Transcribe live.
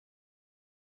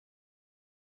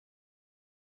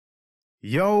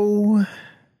Yo.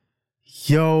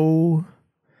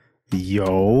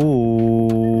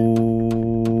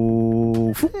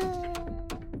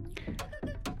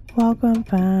 Welcome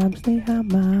fams, ni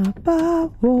hama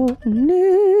bawo ni.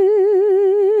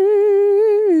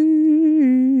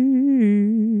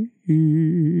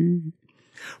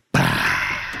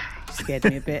 Scared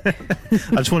me a bit. I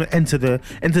just want to enter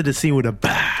the scene with a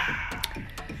bah.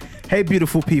 Hey,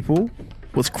 beautiful people.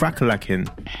 What's crack-a-lacking?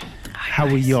 How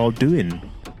are y'all doing?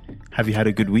 Have you had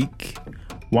a good week?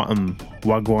 Wagwan,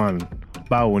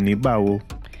 bawo ni bawo.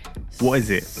 What is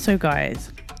it? So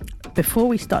guys, before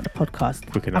we start the podcast,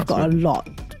 Quick I've got a lot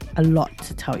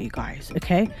to tell you guys,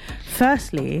 okay?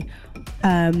 Firstly,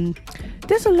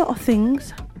 there's a lot of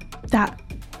things that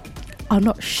are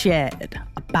not shared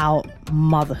about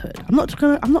motherhood. I'm not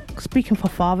speaking for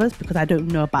fathers because I don't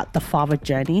know about the father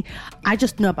journey. I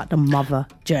just know about the mother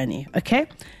journey, okay?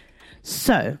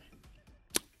 So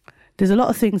there's a lot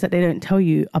of things that they don't tell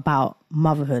you about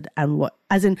motherhood and what,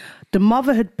 as in the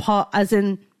motherhood part, as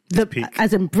in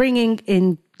bringing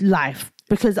in life.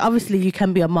 Because obviously you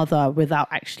can be a mother without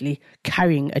actually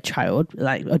carrying a child,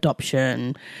 like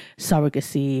adoption,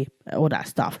 surrogacy, all that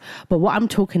stuff. But what I'm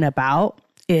talking about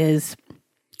is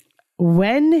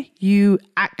when you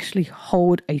actually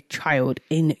hold a child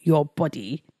in your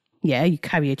body, yeah, you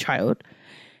carry a child,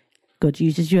 God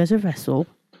uses you as a vessel,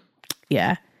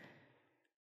 yeah.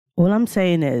 All I'm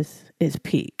saying is it's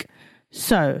peak.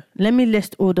 So let me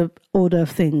list all the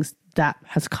things that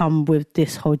has come with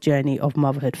this whole journey of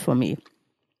motherhood for me.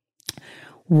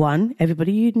 One,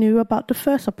 everybody knew about the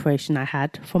first operation I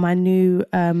had for my new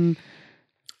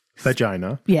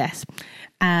Vagina. Yes.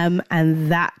 And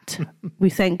that we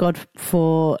thank God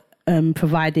for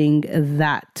providing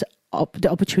that the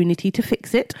opportunity to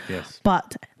fix it. Yes.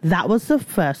 But that was the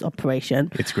first operation.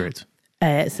 It's great.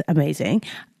 It's amazing.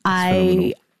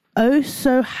 Phenomenal. I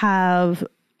also have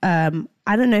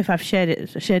I don't know if I've shared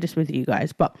this with you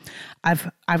guys, but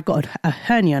I've got a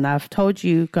hernia, and I've told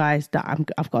you guys that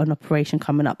I've got an operation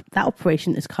coming up. That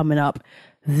operation is coming up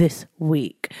this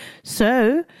week,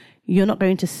 so you're not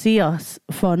going to see us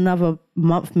for another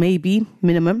month, maybe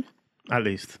minimum, At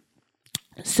least.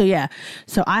 So yeah,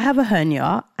 so I have a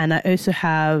hernia, and I also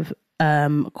have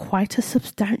quite a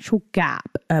substantial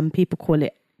gap. People call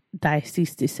it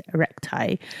diastasis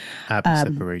recti,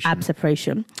 ab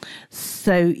separation.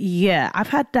 So yeah, I've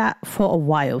had that for a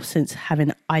while since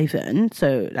having Ivan.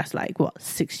 So that's like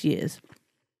 6 years,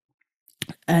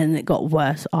 and it got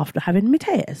worse after having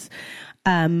Mateus.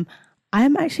 I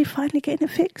am actually finally getting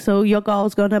it fixed. So your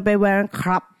girl's gonna be wearing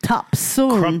crop tops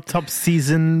soon. Crop top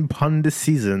season, pun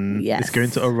season. Yes. It's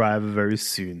going to arrive very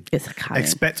soon. It's coming.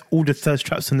 Expect all the thirst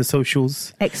traps on the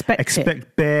socials.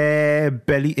 Expect bare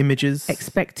belly images.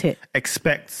 Expect it.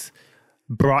 Expect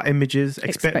bra images.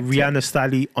 Expect Rihanna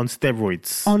Style on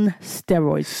steroids. On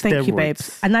steroids. Thank you,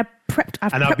 babes. And I've prepped.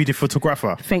 I'll be the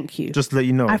photographer. Thank you. Just to let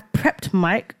you know. I've prepped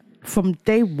Mike from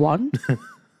day one.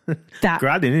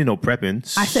 Girl, I didn't need no prepping.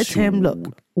 I said to him,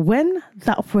 look, when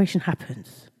that operation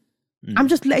happens, I'm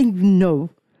just letting you know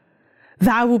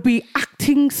that I will be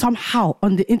acting somehow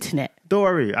on the internet. Don't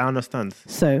worry, I understand.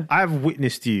 So I've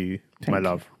witnessed you, my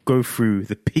love, go through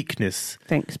the peakness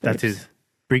that is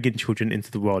bringing children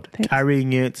into the world. Thanks.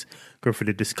 Carrying it, go through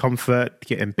the discomfort,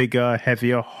 getting bigger,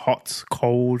 heavier, hot,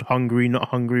 cold, hungry, not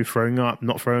hungry, throwing up,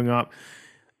 not throwing up.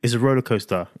 It's a roller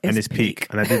coaster and it's peak.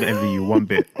 And I didn't envy you one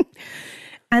bit.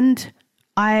 And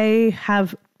I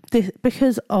have this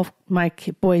because of my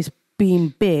boys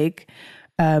being big.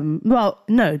 Well,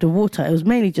 no, the water. It was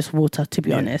mainly just water, to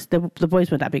be honest. The boys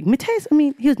weren't that big. Mateus, I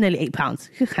mean, he was nearly 8 pounds.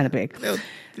 He was kind of big.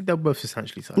 They're both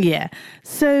essentially size. Yeah.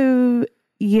 So,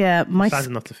 yeah, size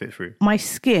enough to fit through. My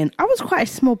skin. I was quite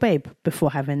a small babe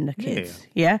before having the kids.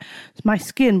 Yeah. So my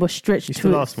skin was stretched. You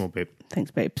still are small, babe.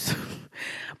 Thanks, babes.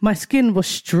 My skin was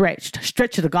stretched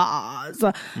to the gods,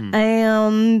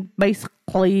 and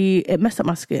basically it messed up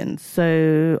my skin.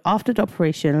 So after the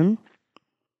operation,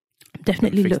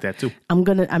 definitely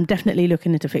I'm definitely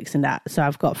looking into fixing that. So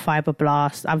I've got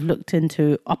fibroblasts. I've looked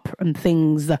into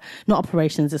things, not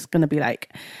operations. It's going to be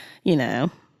like,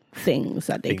 things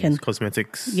that they can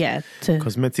cosmetics. Yeah,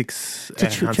 cosmetics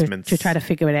enhancements to try to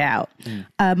figure it out.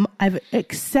 I've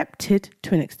accepted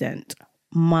to an extent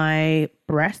my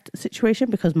breast situation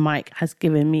because Mike has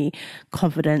given me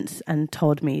confidence and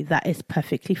told me that is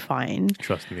perfectly fine.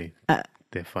 Trust me,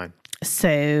 they're fine.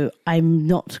 So I'm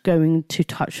not going to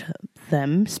touch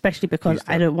them, especially because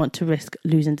I don't want to risk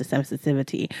losing the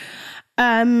sensitivity.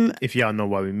 If y'all know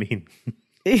what we mean.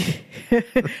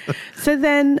 So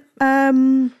then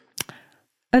another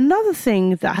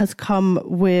thing that has come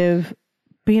with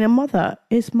being a mother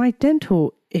is my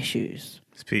dental issues.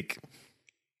 Speak.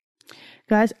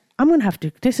 Guys, I'm going to have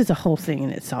to... This is a whole thing in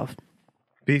itself.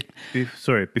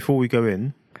 Sorry, before we go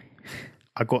in,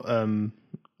 I got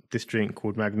this drink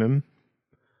called Magnum.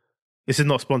 This is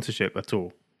not sponsorship at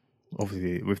all.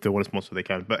 Obviously, if they want to sponsor, they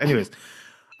can. But anyways,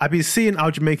 I've been seeing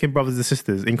our Jamaican brothers and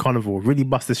sisters in Carnival really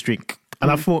bust this drink.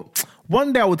 And I thought,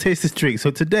 one day I will taste this drink.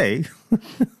 So today,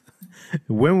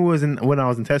 when I was in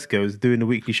Tesco's doing the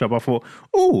weekly shop, I thought,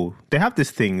 oh, they have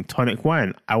this thing, tonic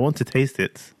wine. I want to taste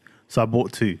it. So I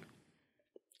bought 2.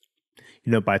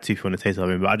 Buy 2 if you want to taste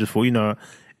something. But I just thought,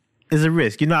 there's a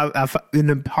risk. I've in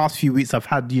the past few weeks, I've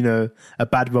had, a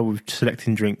bad run with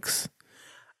selecting drinks.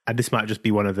 And this might just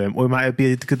be one of them. Or it might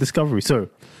be a good discovery. So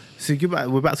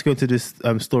we're about to go into this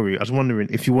story. I was wondering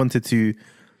if you wanted to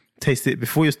taste it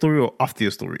before your story or after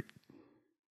your story.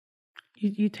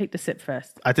 You take the sip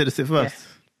first. I take the sip first.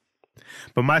 Yeah.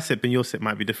 But my sip and your sip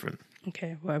might be different.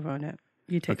 Okay, whatever on it.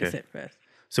 You take the sip first.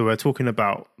 So we're talking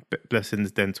about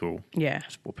Blessings Dental. Yeah.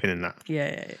 Just put a pin in that.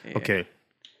 Yeah. Okay.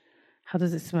 How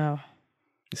does it smell?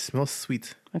 It smells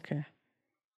sweet. Okay.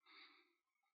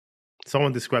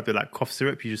 Someone described it like cough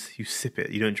syrup. You sip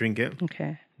it. You don't drink it.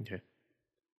 Okay. Okay.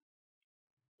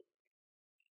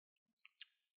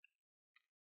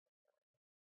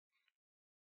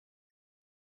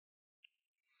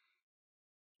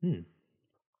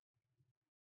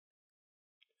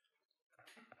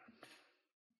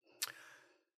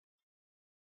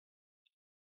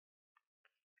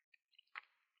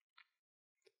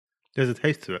 There's a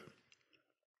taste to it.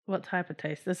 What type of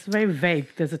taste? That's very vague.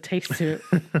 There's a taste to it.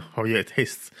 Oh yeah, it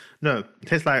tastes. No, it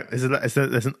tastes like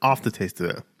there's an aftertaste to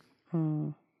it.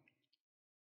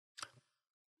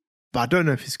 But I don't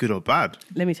know if it's good or bad.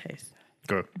 Let me taste.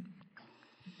 Go.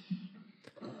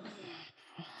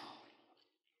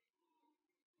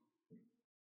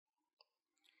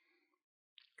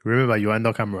 Remember, you are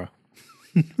on camera.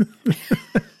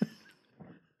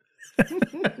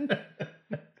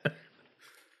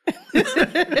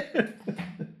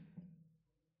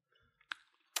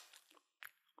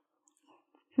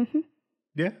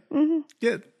 Yeah? Mm-hmm.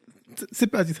 Yeah.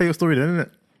 Sip as you tell your story then, isn't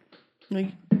it? No,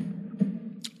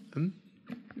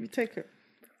 you take it.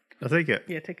 I'll take it.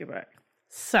 Yeah, take it back.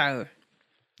 So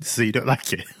you don't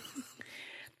like it?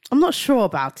 I'm not sure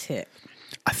about it.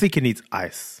 I think it needs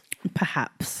ice.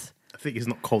 Perhaps. I think it's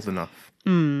not cold enough.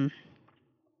 I'll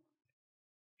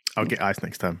get ice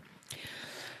next time.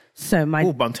 So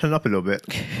but I'm turning up a little bit.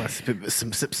 I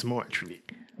sip some more actually.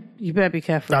 You better be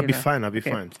careful. I'll be fine.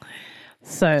 Fine.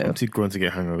 So I'm too grown to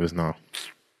get hangovers now.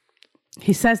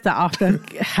 He says that after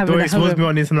having Don't expose me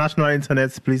on the international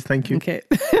internet, please. Thank you. Okay.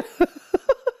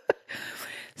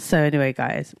 So anyway,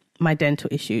 guys, my dental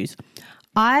issues.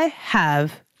 I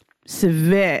have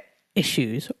severe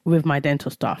issues with my dental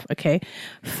stuff. Okay,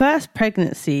 first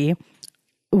pregnancy,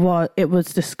 it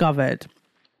was discovered.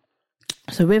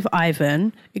 So with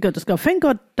Ivan, it got discovered. Thank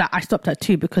God that I stopped at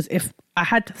 2, because if I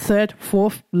had 3rd,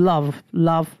 4th, love,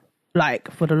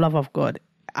 like for the love of God,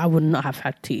 I would not have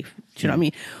had teeth. Do you know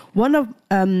what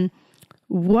I mean?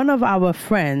 One of our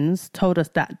friends told us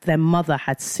that their mother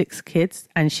had 6 kids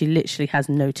and she literally has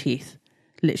no teeth.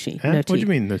 Literally, no teeth. What do you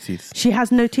mean, no teeth? She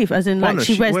has no teeth, as in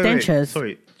she wears dentures.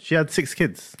 Sorry, she had 6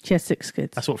 kids. She has 6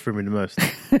 kids. That's what threw me the most.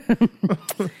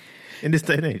 In this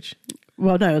day and age.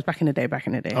 Well, no, it was back in the day.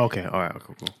 Okay, all right,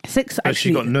 cool. 6 But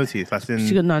actually. she got no teeth. That's in.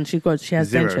 She got none. She has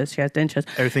 0. dentures. She has dentures.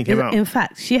 Everything came out. In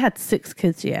fact, she had 6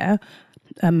 kids. Yeah,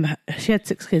 she had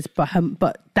 6 kids,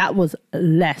 but that was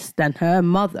less than her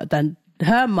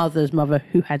mother's mother,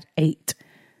 who had 8.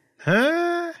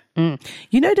 Huh?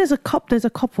 There's a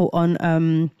couple on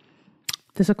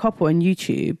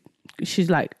YouTube. She's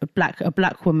like a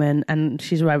black woman, and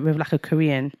she's with like a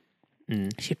Korean.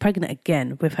 She's pregnant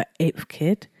again with her 8th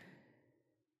kid.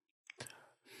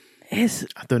 I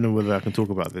don't know whether I can talk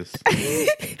about this.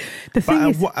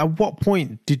 At what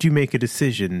point did you make a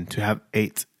decision to have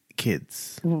 8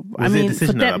 kids? Was there a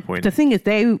decision at that point? The thing is,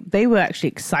 they were actually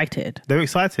excited. They were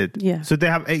excited? Yeah. So they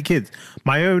have 8 kids.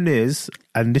 My own is,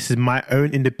 and this is my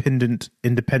own independent.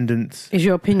 Is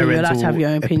your opinion? You're allowed to have your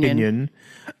own opinion.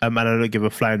 And I don't give a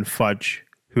flying fudge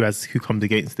who comes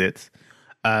against it.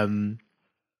 How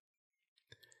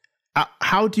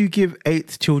do you give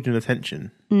 8 children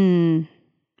attention?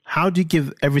 How do you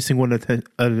give every single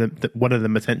one of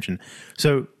them attention?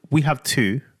 So we have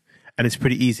 2, and it's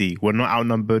pretty easy. We're not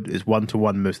outnumbered. It's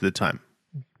 1-to-1 most of the time.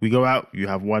 We go out, you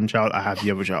have one child, I have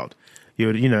the other child.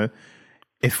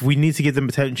 If we need to give them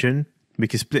attention, we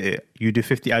can split it. You do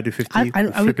 50, I do 50. We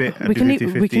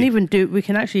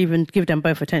can actually even give them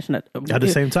both attention at the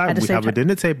same time. We have a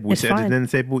dinner table. We sit at the dinner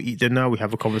table, eat dinner. We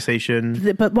have a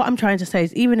conversation. But what I'm trying to say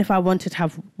is, even if I wanted to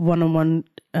have one-on-one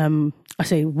I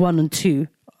say 1 and 2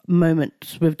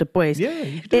 moments with the boys,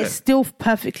 it's still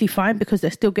perfectly fine because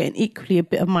they're still getting equally a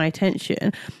bit of my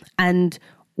attention. And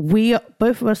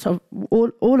both of us are,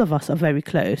 all of us are very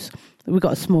close. We've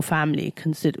got a small family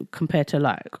compared to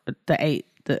like the eight.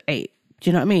 Do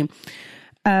you know what I mean?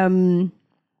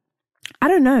 I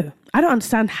don't know. I don't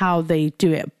understand how they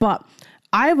do it, but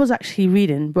I was actually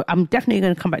reading, but I'm definitely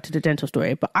going to come back to the dental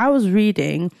story, but I was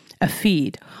reading a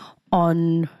feed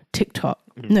on TikTok.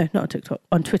 No, not on TikTok,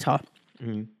 on Twitter.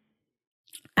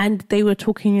 And they were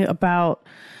talking about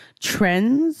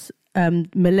trends,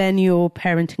 millennial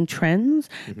parenting trends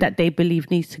that they believe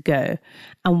needs to go.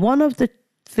 And one of the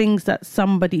things that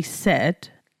somebody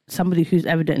who's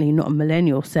evidently not a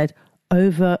millennial said,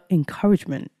 over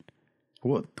encouragement.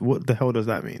 What the hell does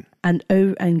that mean? And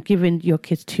giving your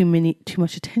kids too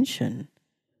much attention.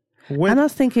 And I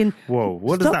was thinking, whoa,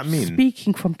 what does that mean?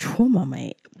 Speaking from trauma,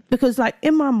 mate. Because like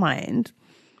in my mind,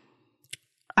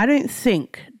 I don't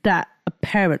think that a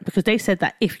parent, because they said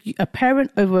that if a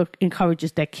parent over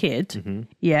encourages their kid,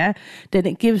 then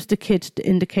it gives the kids the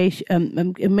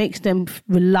indication, it makes them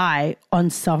rely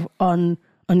on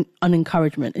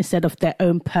encouragement instead of their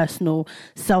own personal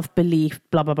self-belief,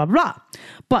 blah, blah, blah, blah.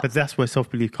 But that's where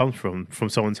self-belief comes from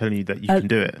someone telling you that you can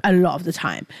do it. A lot of the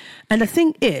time. And the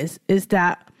thing is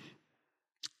that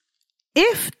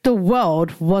if the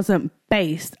world wasn't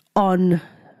based on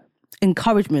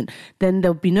encouragement, then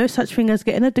there'll be no such thing as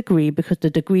getting a degree, because the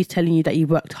degree is telling you that you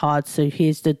worked hard. So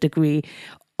here's the degree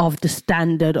of the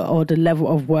standard or the level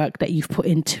of work that you've put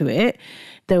into it.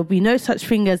 There will be no such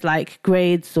thing as like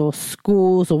grades or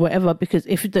schools or whatever, because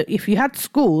if you had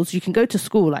schools, you can go to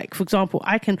school. Like, for example,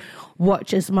 I can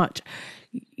watch as much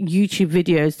YouTube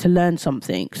videos to learn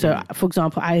something. So, for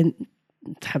example, I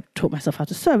have taught myself how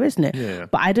to sew, isn't it? Yeah.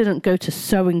 But I didn't go to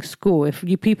sewing school. If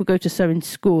people go to sewing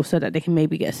school so that they can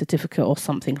maybe get a certificate or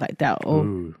something like that,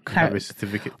 or have a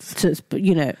certificate.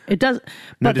 You know, it does.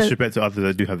 No disrespect to others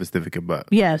that do have a certificate, but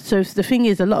yeah. So the thing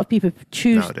is, a lot of people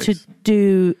choose nowadays to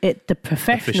do it the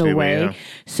professional way,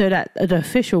 so that the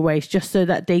official way is just so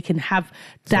that they can have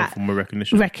that form of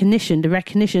recognition. The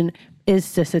recognition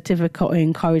is the certificate or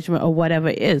encouragement or whatever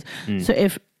it is. So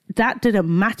if that didn't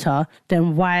matter,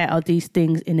 then why are these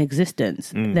things in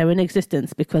existence? They're in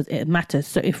existence because it matters.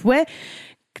 So if we're,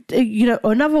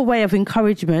 another way of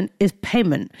encouragement is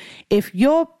payment. If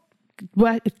you're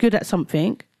good at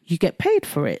something, you get paid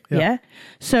for it. Yeah.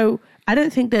 So I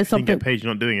don't think there's something. You get paid,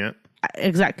 you're not doing it.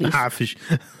 Exactly.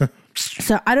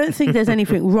 So I don't think there's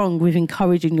anything wrong with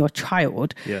encouraging your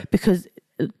child, because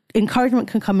encouragement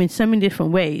can come in so many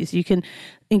different ways. You can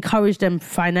encourage them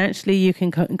financially. You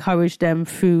can encourage them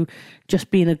through just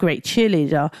being a great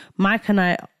cheerleader. Mike and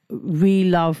I really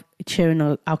love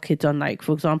cheering our kids on. Like,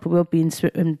 for example, we'll be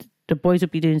the boys will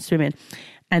be doing swimming.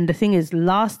 And the thing is,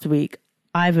 last week,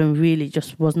 Ivan really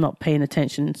just was not paying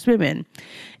attention in swimming.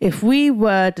 If we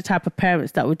were the type of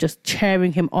parents that were just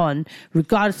cheering him on,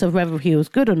 regardless of whether he was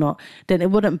good or not, then it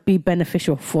wouldn't be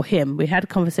beneficial for him. We had a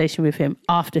conversation with him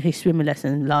after his swimming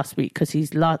lesson last week,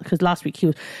 because last week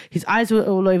his eyes were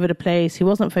all over the place. He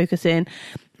wasn't focusing.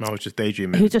 I was just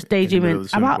daydreaming. He was just daydreaming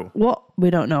about what we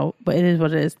don't know, but it is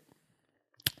what it is.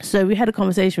 So we had a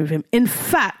conversation with him. In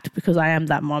fact, because I am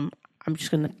that mom, I'm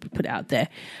just going to put it out there.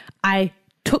 I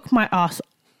took my ass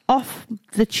off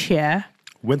the chair.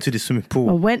 Went to the swimming pool.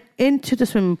 I went into the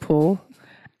swimming pool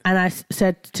and I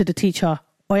said to the teacher,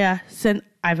 "Oh yeah, send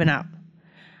Ivan out."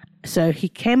 So he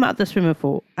came out of the swimming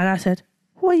pool and I said,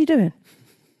 "What are you doing?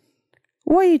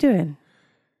 What are you doing?"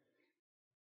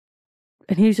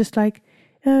 And he was just like,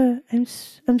 I'm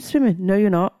swimming." "No, you're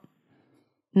not.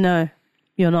 No,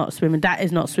 you're not swimming. That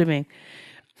is not swimming.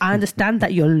 I understand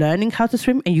that you're learning how to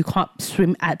swim and you can't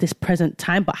swim at this present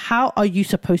time, but how are you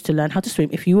supposed to learn how to swim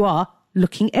if you are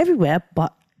looking everywhere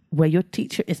but where your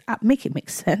teacher is at? Make it make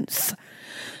sense."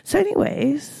 So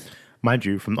anyways. Mind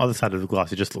you, from the other side of the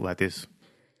glass, it just looked like this.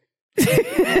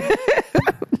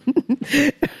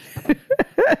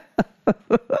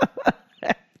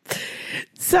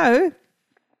 So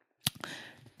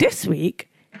this week,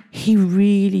 he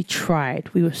really tried.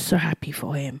 We were so happy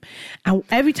for him. And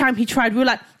every time he tried, we were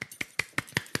like...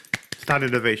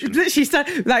 Standing ovation. She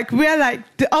said, like, we're like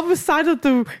the other side of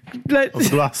the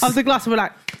glass. Of the glass. And we're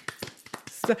like...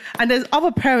 So, and there's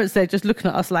other parents there just looking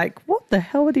at us like, what the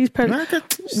hell are these parents?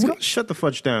 Shut the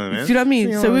fudge down, man. Do you know what I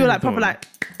mean? So we were like, proper like...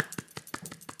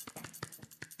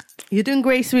 "You're doing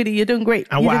great, sweetie. You're doing great."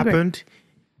 And what happened?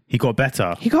 He got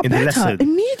better. He got better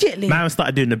immediately. Man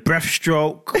started doing the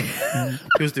breaststroke.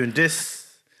 He was doing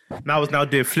this. Man was now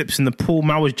doing flips in the pool.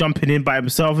 Man was jumping in by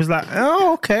himself. He's like,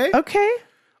 "Oh, okay. Okay.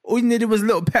 All you needed was a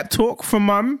little pep talk from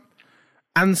mum.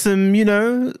 and some,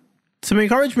 some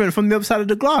encouragement from the other side of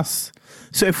the glass.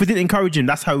 So if we didn't encourage him,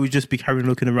 that's how we'd just be carrying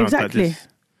looking around like this.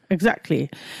 Exactly.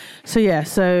 So yeah,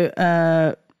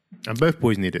 and both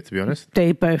boys need it, to be honest.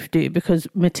 They both do, because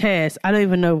Mateus, I don't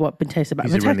even know what Mateus is about.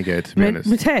 He's a renegade, to be honest.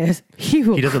 Mateus, he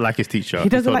doesn't like his teacher. He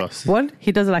doesn't like us. One,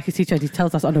 he doesn't like his teacher, and he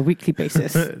tells us on a weekly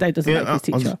basis that he doesn't like his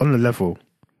teacher. On the level.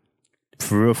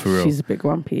 For real. She's a bit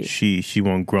grumpy. She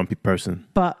one grumpy person.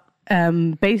 But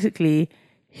basically,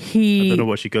 I don't know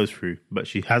what she goes through, but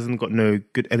she hasn't got no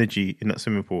good energy in that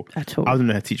swimming pool. At all. I don't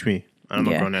know how to teach me. I'm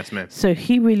a grown-ass man. So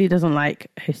he really doesn't like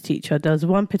his teacher. There's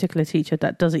one particular teacher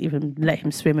that doesn't even let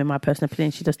him swim, in my personal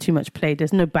opinion. She does too much play.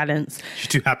 There's no balance. She's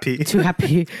too happy.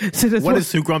 So one is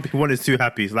too grumpy, one is too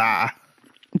happy. It's like,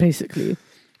 basically.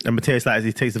 And Mateus,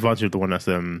 he takes advantage of the one that's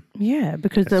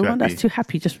because the one that's too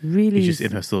happy just really he's just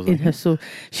in her soul.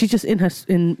 She's just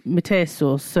in Mateus'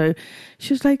 source. So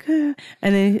she was like, and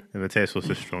then Mateus' source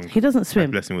is strong. He doesn't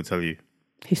swim. Blessing will tell you.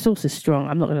 His source is strong.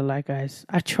 I'm not gonna lie, guys.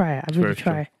 I try. I really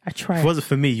try. I try. If it wasn't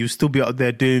for me, you'd still be out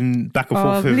there doing back and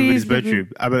forth in his bedroom.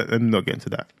 I'm not getting to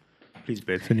that. Please,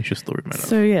 babe, finish your story, man.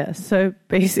 So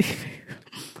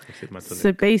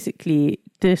basically,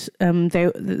 this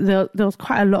there was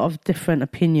quite a lot of different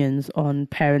opinions on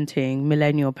parenting,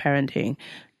 millennial parenting,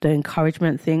 the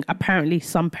encouragement thing. Apparently,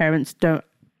 some parents don't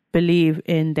believe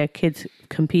in their kids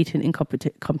competing in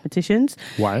competitions.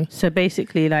 Why? So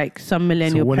basically, like some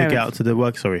millennial when parents, they get out to the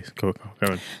work, go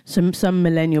on. Some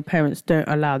millennial parents don't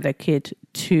allow their kid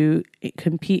to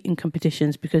compete in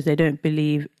competitions because they don't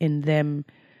believe in them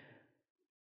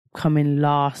coming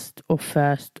last or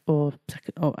first or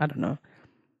second, or I don't know.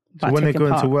 So when they go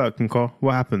into work,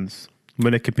 what happens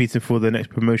when they're competing for the next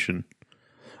promotion?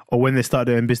 Or when they start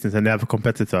their own business and they have a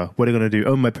competitor, what are they going to do?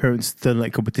 Oh, my parents don't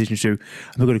like competition, so I'm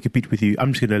not going to compete with you.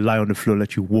 I'm just going to lie on the floor and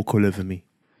let you walk all over me.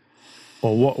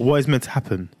 Or what is meant to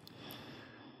happen?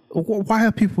 Why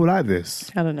are people like this?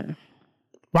 I don't know.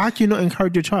 Why can you not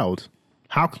encourage your child?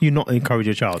 How can you not encourage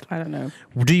your child? I don't know.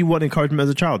 Do you want encouragement as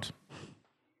a child?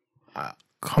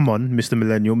 Come on, Mr.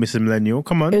 Millennial, Mrs. Millennial,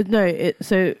 come on.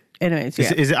 So anyways,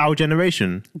 yeah. Is it our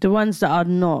generation? The ones that are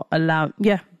not allowed,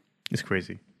 yeah. It's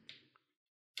crazy.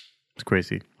 It's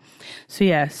crazy.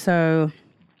 So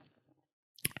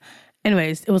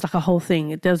anyways, it was like a whole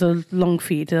thing. There was a long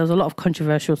feed. There was a lot of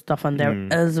controversial stuff on there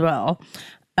as well.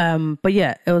 But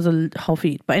yeah, it was a whole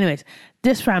feed. But anyways,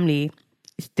 this family,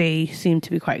 they seem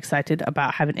to be quite excited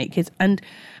about having 8 kids. And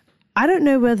I don't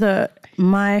know whether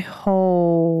my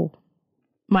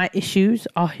issues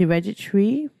are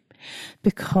hereditary,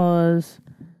 because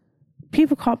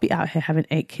people can't be out here having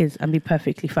 8 kids and be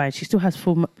perfectly fine. She still has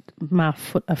full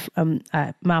mouthful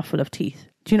of teeth.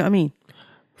 Do you know what I mean?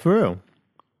 For real?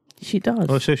 She does.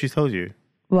 Oh, so she tells you?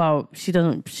 Well, she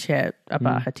doesn't share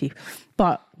about her teeth.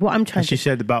 But what I'm trying she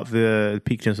shared about the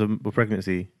peak chance of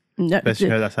pregnancy? No, that's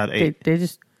had 8.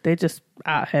 They're just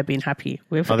out here being happy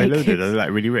with 8 Are they loaded? kids. Are they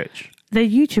like really rich? They're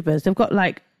YouTubers. They've got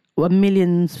like 1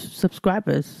 million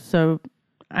subscribers. So,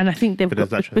 and I think does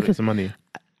that translate to money?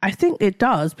 I think it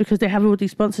does, because they have all these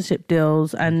sponsorship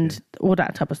deals and all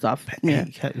that type of stuff. Yeah.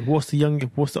 What's the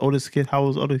oldest kid? How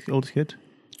old's the oldest kid?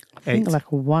 I think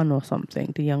like 1 or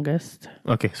something, the youngest.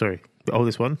 Okay, sorry. The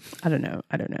oldest one? I don't know.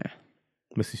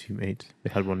 Let's assume 8.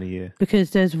 They had 1 a year. Because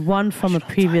there's one from a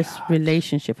previous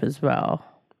relationship as well.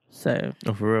 So.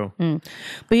 Oh, for real?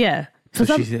 But yeah. So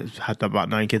she's had about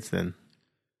 9 kids then?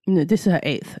 No, this is her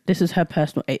 8th. This is her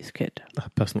personal 8th kid.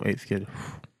 Her personal 8th kid.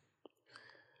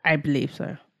 I believe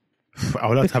so. I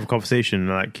would like to have a conversation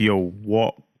like, yo,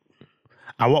 what?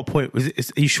 At what point are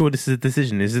you sure this is a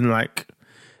decision? Isn't like,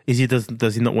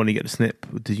 does he not want to get the snip?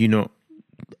 Does you not?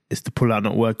 Is the pull out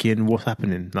not working? What's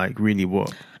happening? Like, really,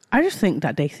 what? I just think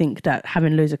that they think that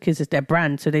having loads of kids is their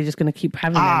brand, so they're just going to keep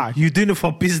having them. You're doing it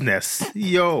for business,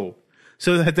 yo.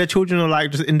 So their children are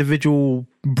like just individual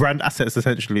brand assets,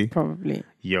 essentially. Probably.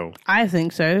 Yo, I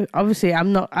think so. Obviously,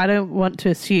 I don't want to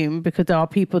assume, because there are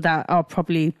people that are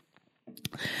probably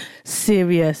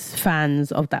serious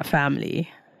fans of that family.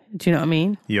 Do you know what I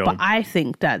mean? Yo. But I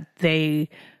think that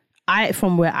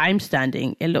from where I'm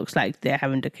standing, it looks like they're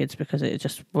having the kids because it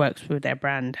just works with their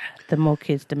brand. The more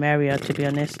kids, the merrier, to be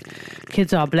honest.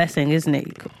 Kids are a blessing, isn't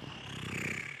it?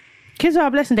 Kids are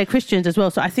a blessing. They're Christians as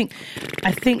well. So I think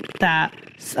that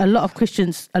a lot of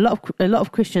Christians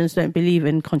don't believe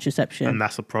in contraception. And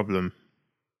that's a problem.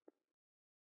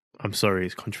 I'm sorry,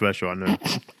 it's controversial, I know.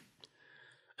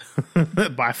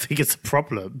 But I think it's a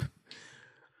problem.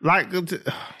 Like, do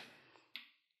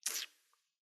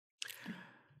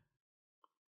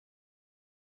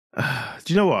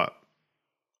you know what?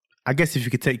 I guess if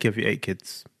you could take care of your 8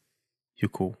 kids, you're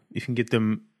cool. You can give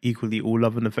them equally all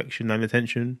love and affection and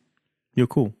attention. You're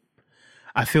cool.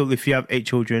 I feel if you have 8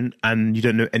 children and you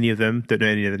don't know any of them, don't know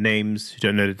any of the names, you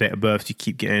don't know the date of birth, you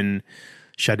keep getting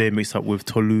Sade mixed up with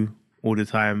Tolu all the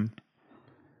time,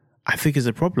 I think it's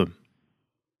a problem.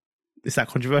 Is that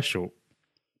controversial?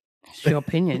 It's your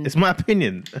opinion. It's my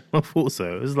opinion. I thought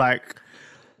so. It's like,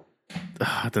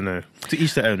 I don't know. To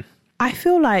each their own. I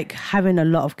feel like having a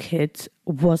lot of kids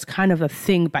was kind of a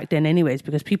thing back then anyways,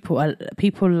 because people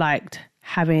liked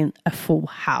having a full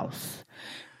house.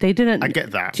 They didn't... I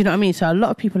get that. Do you know what I mean? So a lot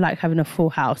of people like having a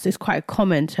full house. It's quite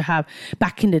common to have...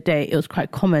 Back in the day, it was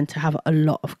quite common to have a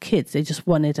lot of kids. They just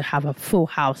wanted to have a full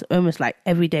house, almost like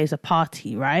every day is a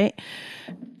party, right?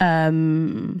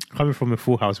 Coming from a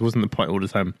full house wasn't the point all the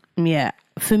time. Yeah.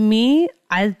 For me,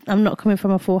 I'm not coming from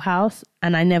a full house,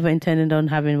 and I never intended on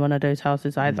having one of those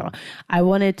houses either. I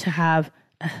wanted to have...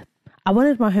 I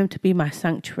wanted my home to be my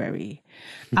sanctuary.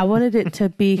 I wanted it to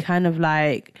be kind of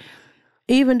like...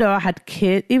 Even though I have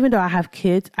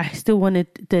kids, I still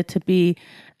wanted there to be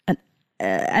an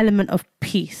element of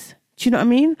peace. Do you know what I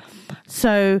mean?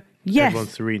 So yes,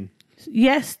 everyone's serene.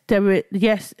 Yes, it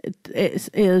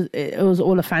was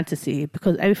all a fantasy,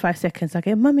 because every 5 seconds I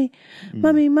get mommy.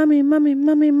 Call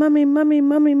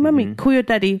your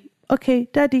daddy. Okay,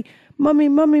 daddy. Mommy.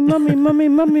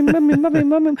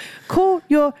 Call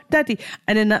your daddy.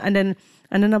 And then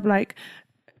I'm like,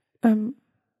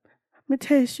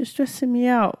 Mateus, you're stressing me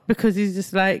out, because he's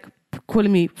just like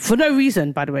calling me for no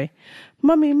reason, by the way.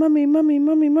 Mummy.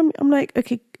 I'm like,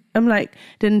 okay. I'm like,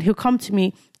 then he'll come to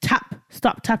me,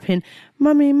 stop tapping.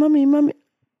 Mummy.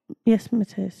 Yes,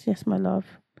 Mateus. Yes, my love.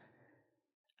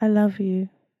 I love you.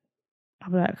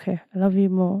 I'm like, okay, I love you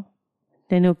more.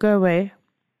 Then he'll go away.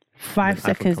 5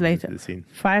 seconds later.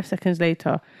 5 seconds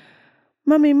later.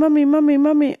 Mummy.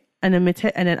 And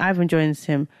then Ivan joins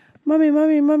him.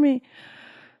 Mummy.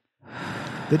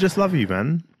 They just love you,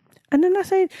 man. And then I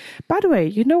say, by the way,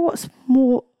 you know what's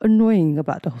more annoying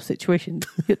about the whole situation?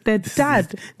 Their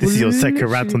dad. This is your second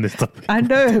rant on this topic. I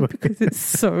know, because it's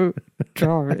so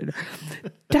jarring.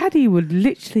 Daddy would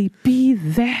literally be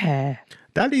there.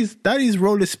 Daddy's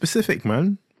role is specific,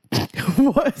 man.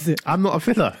 What is it? I'm not a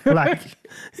filler. Like,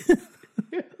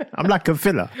 I'm like a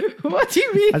filler. What do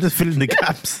you mean? I just fill in the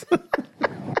gaps.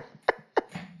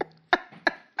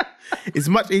 It's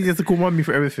much easier to call mummy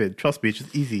for everything. Trust me, it's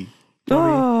just easy.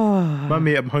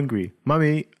 Mummy, I'm hungry.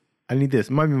 Mummy, I need this.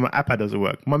 Mummy, my iPad doesn't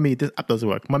work. Mummy, this app doesn't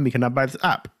work. Mummy, can I buy this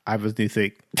app? Ivan's new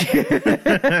thing.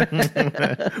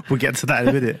 We'll get to that in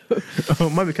a minute. Oh,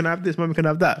 Mummy, can I have this? Mummy, can I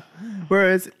have that?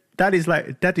 Whereas Daddy's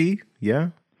like, Daddy, yeah?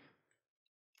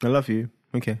 I love you.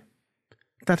 Okay.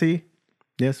 Daddy,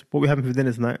 yes? What we having for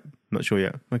dinner tonight? Not sure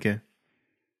yet. Okay.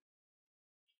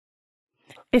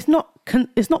 It's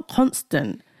not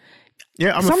constant.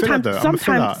 Yeah, I'm a filler though.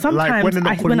 Sometimes, like when they're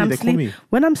not calling me, they call me.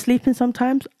 When I'm sleeping,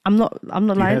 sometimes I'm not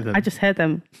lying. I just hear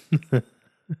them.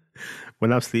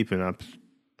 When I'm sleeping,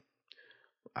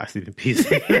 I sleep in peace.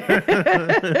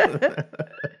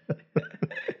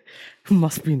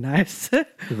 Must be nice.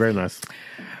 Very nice.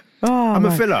 Oh, I'm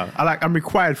a filler. I'm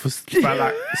required for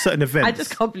like certain events. I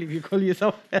just can't believe you call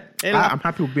yourself a filler. I'm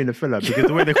happy with being a filler, because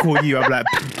the way they call you, I'm like,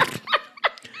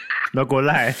 not gonna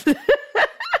lie.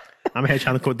 I'm here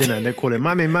trying to cook dinner and they're calling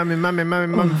mommy,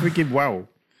 freaking wow.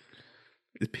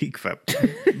 It's peak fam.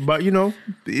 But you know,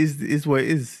 it is what it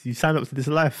is. You sign up to this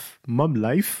life. Mum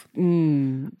life.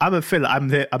 I'm a filler. I'm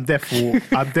there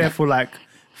for like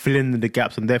filling in the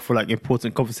gaps. I'm there for like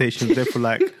important conversations. I'm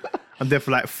there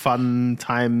for like fun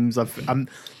times. Do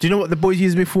you know what the boys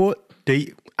use me for?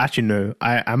 They actually no,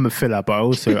 I'm a filler, but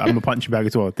also I'm a punching bag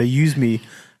as well. They use me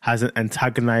as an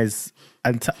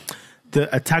the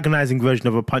antagonizing version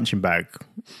of a punching bag.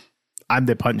 I'm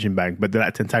their punching bag, but they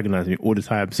like to antagonize me all the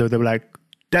time. So they were like,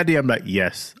 Daddy, I'm like,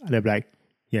 yes. And they're like,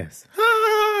 yes.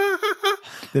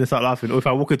 Then they start laughing. Or if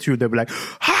I walk into, they'll be like,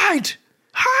 hide,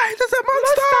 there's a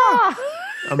monster.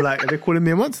 I'm like, are they calling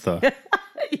me a monster?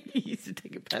 You used to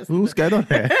take it personally. What's going on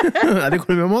here? Are they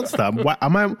calling me a monster?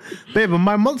 Am I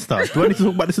a monster? Do I need to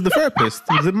talk about this with the therapist?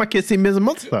 Does my kid see me as a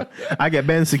monster? I get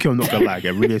very insecure, I'm not gonna lie. I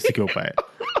get really insecure by it.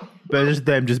 But it's just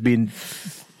them just being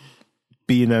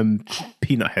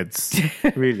peanut heads,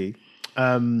 really.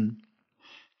 Yeah,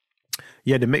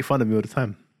 they make fun of me all the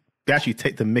time. They actually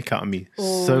take the mick out of me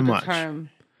so much. Time.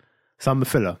 So I'm a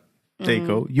filler. There you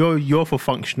go. You're for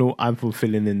functional. I'm for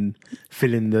filling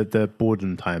the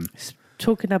boredom time.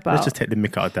 Talking about, let's just take the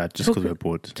mick out of Dad just because we're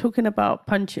bored. Talking about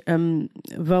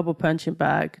verbal punching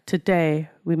bag. Today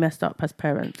we messed up as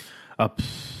parents.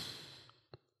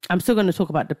 I'm still going to talk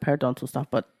about the periodontal stuff,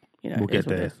 but you know, we'll get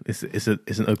there. It's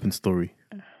an open story.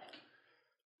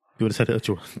 You would have said it,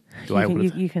 or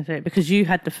You can say it because you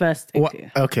had the first.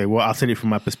 Okay, well, I'll tell you from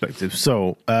my perspective.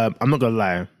 So, I'm not going to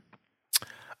lie.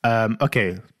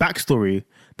 Okay, backstory.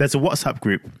 There's a WhatsApp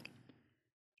group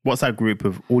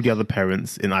of all the other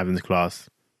parents in Ivan's class.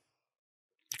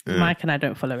 Mike and I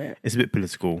don't follow it. It's a bit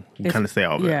political. You kind of stay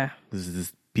out of it. Yeah.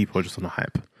 There's people are just on the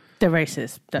hype. They're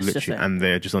racist. That's Literally, just it. and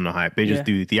they're just on the hype. They just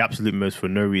do the absolute most for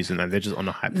no reason, and they're just on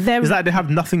the hype. They're- It's like they have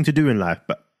nothing to do in life,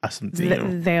 but that's something, you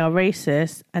know. They are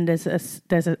racist, and there's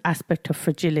an aspect of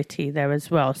fragility there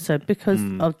as well. So because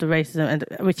of the racism, and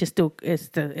which is still is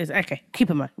okay.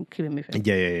 Keep it moving.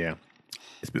 Yeah.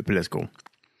 It's a bit political.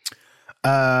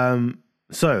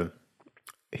 So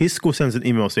his school sends an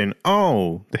email saying,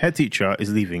 "Oh, the head teacher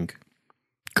is leaving."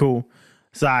 Cool.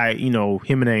 So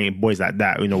him and I ain't boys like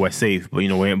that. We're safe, but we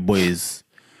ain't boys.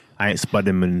 I ain't spud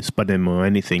him or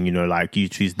anything. Like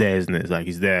he's there, isn't it? It's like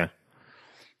he's there.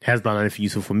 He hasn't done anything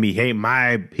useful for me. He ain't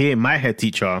my head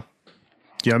teacher.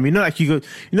 Do you know what I mean?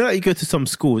 You go to some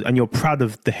schools and you're proud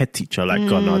of the head teacher. Like,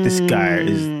 God, no, this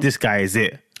guy is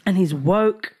it. And he's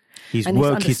woke. He's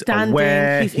woke. He's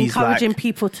aware. He's encouraging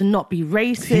people to not be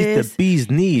racist. He's the bee's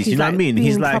knees. You know what I mean?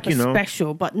 He's like,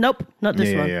 special. But nope, not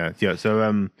this one. Yeah.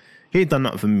 So he ain't done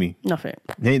nothing for me. Nothing.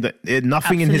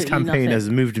 Nothing in his campaign has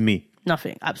moved me.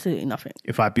 Nothing. Absolutely nothing.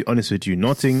 If I be honest with you,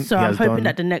 nothing. So I'm hoping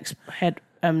that the next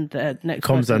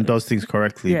comes and does things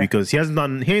correctly, because he ain't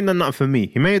done nothing for me.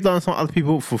 He may have done some other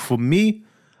people for me,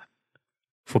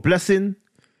 for Blessing,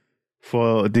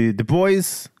 for the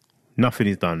boys. Nothing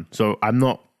he's done. So I'm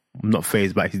not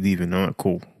phased by his leaving. I'm like,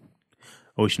 cool.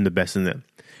 I wish him the best in it.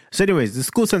 So anyways, the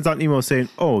school sends out an email saying,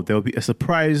 "Oh, there will be a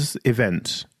surprise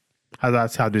event."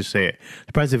 That's how they say it.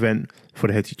 Surprise event for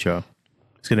the head teacher.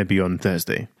 It's going to be on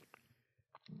Thursday.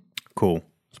 Cool.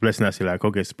 So Blessing actually like,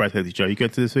 okay, surprise head teacher. You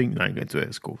going to this thing? No, I ain't going to it.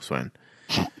 It's cool. It's fine.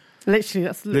 Literally,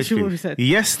 that's literally what we said.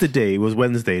 Yesterday was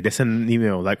Wednesday. They sent an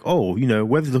email like, "Oh,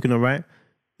 weather's looking all right.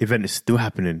 Event is still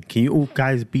happening. Can you all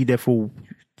guys be there for..."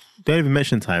 They didn't even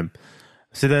mention time.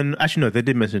 So then, actually, no, they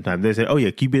did mention time. They said, "Oh, yeah,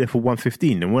 can you be there for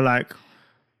 1:15?" And we're like,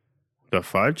 the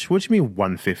fudge? What do you mean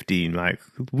 1:15? Like,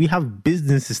 we have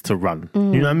businesses to run. You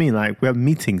know what I mean? Like, we have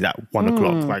meetings at 1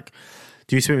 o'clock. Like,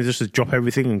 do you expect me just to drop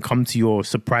everything and come to your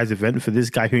surprise event for this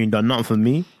guy who ain't done nothing for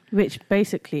me? Which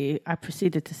basically, I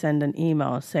proceeded to send an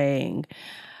email saying,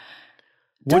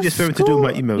 what do you expect me to do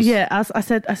with my emails? Yeah, I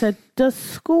said, does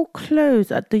school close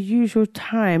at the usual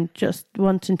time? Just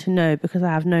wanting to know because I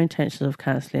have no intention of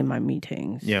cancelling my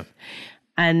meetings. Yeah.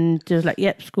 And just like,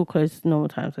 yep, school closes normal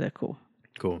time, so they're cool.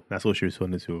 Cool. That's all she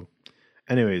responded to.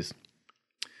 Anyways,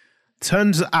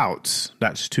 turns out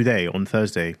that today on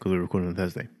Thursday, because we're recording on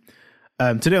Thursday.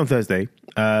 Today on Thursday,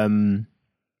 the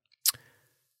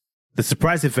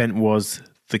surprise event was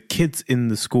the kids in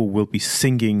the school will be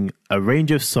singing a range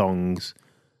of songs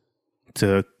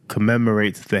to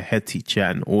commemorate the head teacher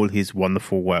and all his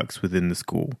wonderful works within the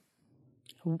school.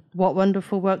 What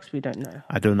wonderful works? We don't know.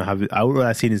 I don't know how. All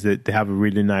I've seen is that they have a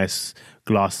really nice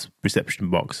glass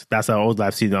reception box. That's all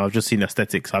I've seen. I've just seen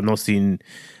aesthetics. I've not seen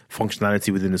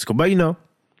functionality within the school. But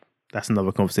that's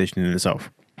another conversation in itself.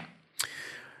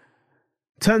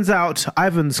 Turns out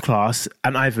Ivan's class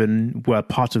and Ivan were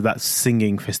part of that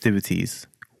singing festivities.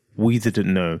 We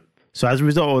didn't know. So as a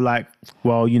result, we're like,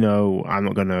 well, I'm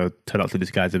not going to turn up to this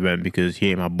guy's event because he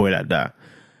ain't my boy like that.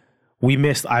 We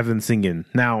missed Ivan singing.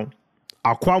 Now,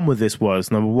 our qualm with this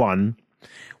was, number one,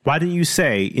 why didn't you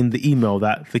say in the email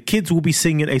that the kids will be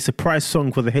singing a surprise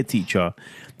song for the head teacher?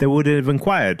 They would have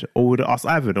inquired or would have asked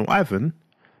Ivan,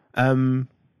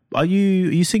 are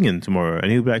you singing tomorrow?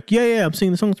 And he'll be like, yeah, I'm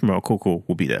singing the song tomorrow. Cool,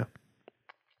 we'll be there.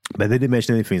 But they didn't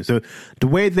mention anything. So the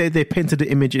way they painted the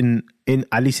image in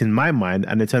at least in my mind,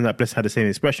 and it turned out Bless had the same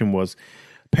expression, was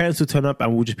parents will turn up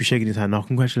and we'll just be shaking his hand. "Oh,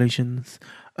 congratulations.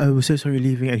 Oh, we're so sorry you're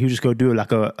leaving." And he'll just go do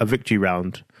like a victory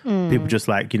round. People just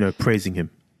like, praising him.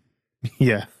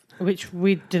 Yeah. Which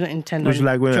we didn't intend on. Which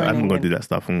like, well, I'm not going to do that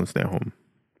stuff. I'm going to stay at home.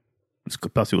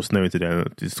 Plus it was snowing today.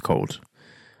 It's cold.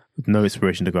 No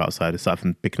inspiration to go outside aside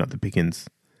from picking up the pickings.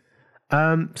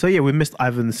 So yeah, we missed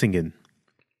Ivan singing.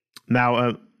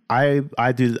 Now, I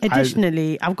do.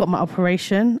 Additionally, I've got my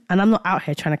operation and I'm not out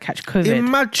here trying to catch COVID.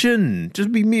 Imagine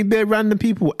just be meeting bare random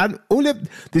people, and all of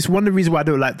this. One of the reasons why I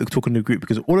don't like talking to the group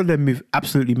because all of them move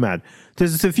absolutely mad.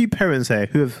 There's a few parents here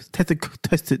who have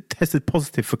tested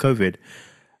positive for COVID,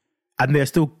 and they're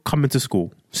still coming to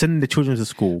school, sending their children to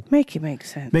school. Make it make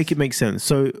sense. Make it make sense.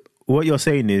 So what you're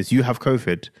saying is you have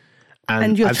COVID.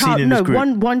 And your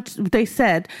child, one they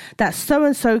said that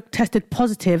so-and-so tested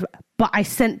positive, but I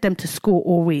sent them to school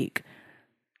all week.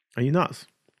 Are you nuts?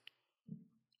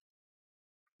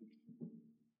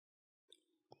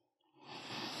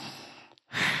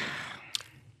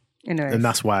 Anyways. And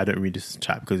that's why I don't read this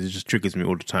chat, because it just triggers me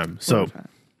all the time. So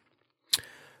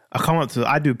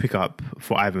I do pick up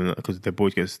for Ivan, because the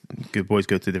boys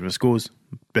go to different schools.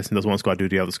 Blessing does one school, I do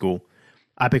the other school.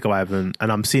 I pick up Ivan,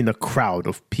 and I'm seeing a crowd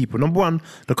of people. Number one,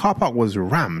 the car park was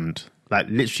rammed, like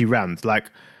literally rammed.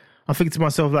 Like, I'm thinking to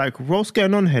myself, like, what's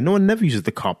going on here? No one never uses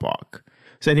the car park.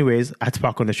 So anyways, I had to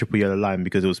park on the triple yellow line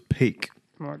because it was peak,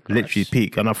 literally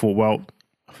peak. And I thought, well,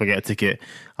 if I get a ticket,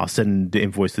 I'll send the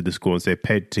invoice to the school and say,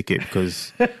 paid ticket,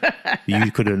 because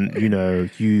you couldn't,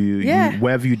 you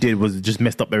whatever you did was just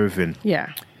messed up everything.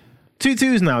 Yeah.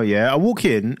 2-2s now, yeah. I walk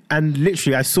in and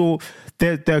literally I saw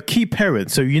there are key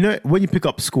parents. So, when you pick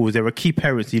up schools, there are key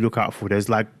parents you look out for. There's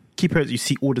like key parents you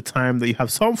see all the time that you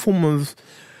have some form of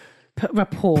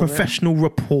rapport, professional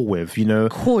rapport with,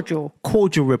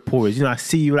 cordial rapport. I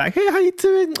see you like, hey, how you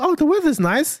doing? Oh, the weather's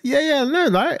nice. Yeah, no,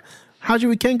 like, how's your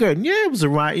weekend going? Yeah, it was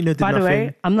all right. Did By the nothing.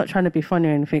 way, I'm not trying to be funny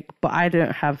or anything, but I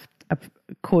don't have a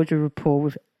cordial rapport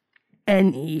with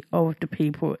any of the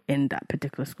people in that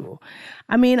particular school.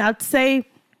 I mean, I'd say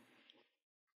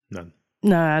none.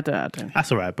 No, I don't.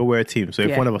 That's all right, but we're a team. So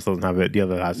if one of us doesn't have it, the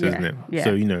other has it, isn't it? Yeah.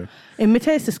 So, in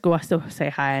Matesa school, I still say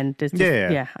hi. And there's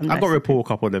just, I've got rapport with a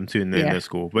couple of them too in their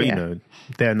school. But,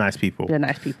 they're nice people. They're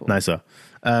nice people. Nicer.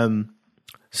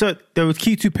 So there was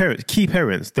key parents.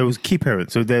 There was key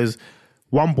parents. So there's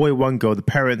one boy, one girl. The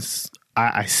parents,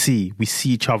 we see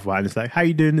each other. And it's like, how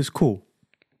you doing? It's cool.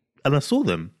 And I saw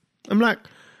them. I'm like,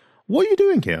 what are you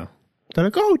doing here? They're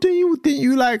like, oh, didn't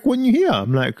you like when you're here?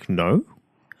 I'm like, no.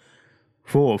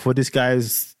 For this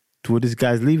guy's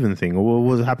leaving thing, or what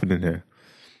was happening here?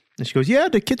 And she goes, yeah,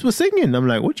 the kids were singing. I'm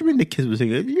like, what do you mean the kids were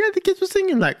singing? Yeah, the kids were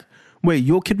singing. Like, wait,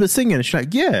 your kid was singing? And she's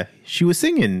like, yeah, she was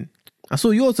singing. I saw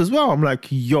yours as well. I'm like,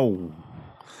 yo.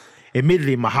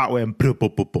 Immediately my heart went boom,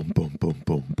 boom, boom, boom, boom, boom,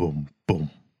 boom, boom, boom.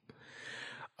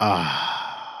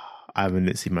 I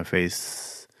haven't seen my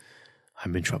face.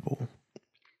 I'm in trouble.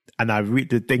 And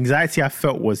the anxiety I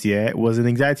felt was an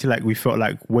anxiety like we felt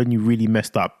like when you really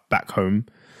messed up back home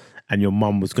and your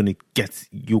mum was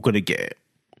you're going to get it.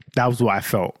 That was what I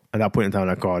felt at that point in time.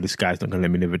 Like, oh, this guy's not going to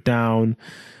let me live it down.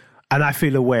 And I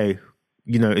feel a way,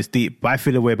 it's deep, but I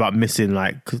feel a way about missing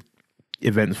like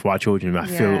events for our children. I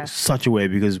feel such a way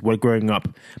because when growing up,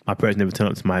 my parents never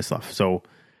turned up to my stuff. So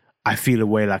I feel a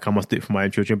way like I must do it for my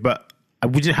own children. But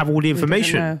we didn't have all the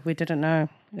information. We didn't know.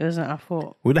 It wasn't our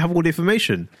fault. We didn't have all the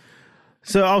information.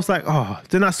 So I was like, oh,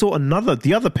 then I saw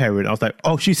the other parent. I was like,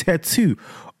 oh, she's here too.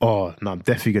 Oh, no, I'm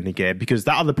definitely going to get it. Because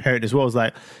that other parent as well was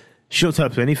like, she don't turn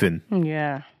up to anything.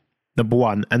 Yeah. Number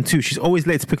one. And two, she's always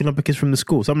late to picking up her kids from the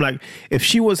school. So I'm like, if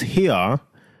she was here,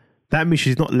 that means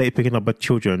she's not late picking up her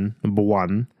children. Number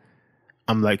one.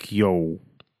 I'm like, yo,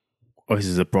 this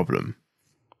is a problem.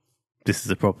 This is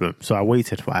a problem. So I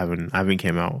waited for Ivan. Ivan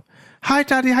came out. Hi,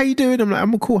 Daddy, how you doing? I'm like,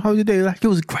 I'm cool. How was your day? Like, it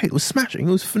was great. It was smashing.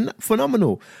 It was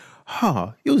phenomenal.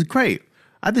 It was great.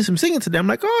 I did some singing today. I'm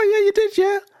like, oh, yeah, you did,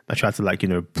 yeah. I tried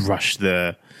to, brush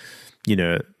the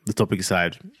topic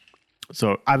aside.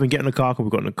 So I haven't get in the car because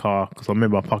we got in the car because I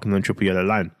remember I parking on triple yellow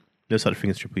line. There's such a thing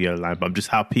as triple yellow line, but I'm just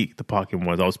how peak the parking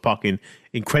was. I was parking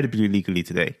incredibly legally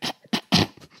today.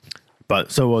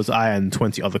 But so was I and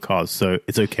 20 other cars, so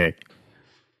it's okay.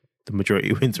 The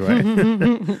majority wins, right?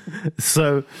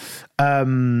 So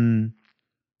we're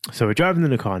driving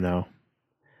in the car now.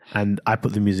 And I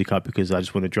put the music up because I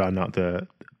just want to drown out the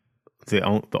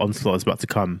onslaught that's about to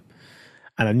come.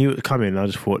 And I knew it was coming. And I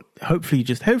just thought, hopefully, he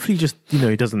doesn't think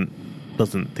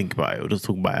about it or doesn't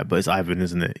talk about it. But it's Ivan,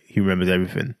 isn't it? He remembers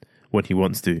everything when he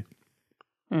wants to.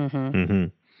 Mm-hmm.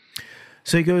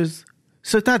 So he goes,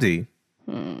 so Daddy,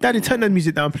 turn that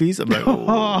music down, please. I'm like,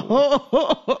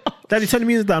 oh. Daddy, turn the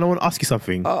music down. I want to ask you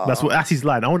something. That's his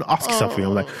line. I want to ask you something.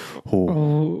 I'm like,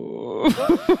 oh.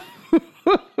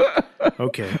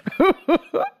 Okay.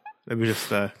 Let me just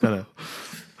kind of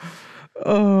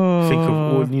think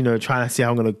of trying to see how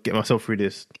I'm going to get myself through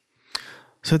this.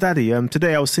 So, Daddy,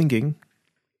 today I was singing.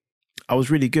 I was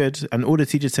really good, and all the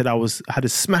teachers said I had a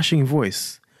smashing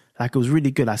voice. Like, it was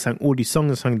really good. I sang all these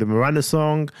songs. I sang the Miranda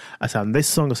song. I sang this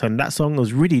song. I sang that song. It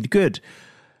was really good.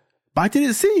 But I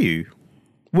didn't see you.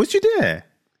 Was you there?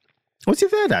 Was you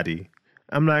there, Daddy?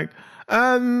 I'm like,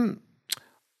 I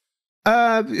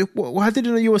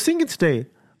didn't know you were singing today.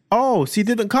 Oh, so you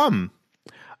didn't come.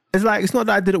 It's like, it's not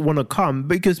that I didn't want to come,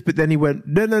 but then he went,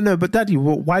 no, but Daddy,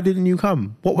 why didn't you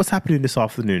come? What was happening this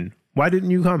afternoon? Why didn't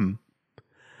you come?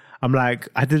 I'm like,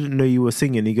 I didn't know you were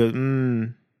singing. He goes,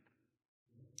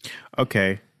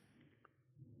 okay.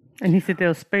 And he said there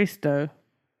was space though.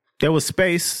 There was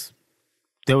space.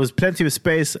 There was plenty of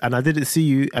space and I didn't see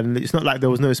you. And it's not like there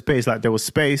was no space, like there was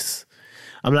space.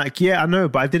 I'm like, yeah, I know,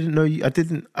 but I didn't know you. I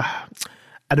didn't.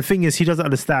 And the thing is, he doesn't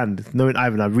understand. Knowing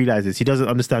Ivan, I realize this. He doesn't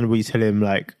understand when you tell him,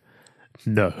 like,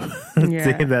 no. Yeah.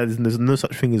 To him, there's no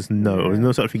such thing as no. Or there's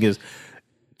no such thing as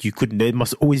you couldn't. There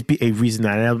must always be a reason,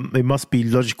 and it must be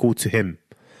logical to him.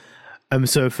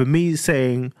 So for me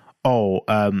saying,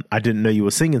 I didn't know you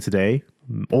were singing today,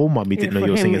 or Mummy didn't know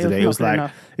you were singing today, it was like,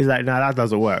 nah, that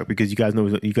doesn't work because you guys know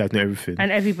everything.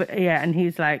 And everybody, and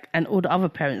he's like, and all the other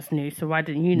parents knew, so why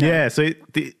didn't you know? Yeah, so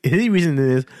the only reason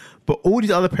is, but all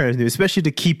these other parents knew, especially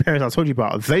the key parents I told you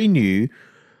about, they knew.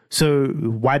 So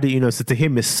why didn't you know? So to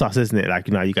him, it's sus, isn't it? Like,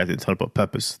 you guys didn't tell about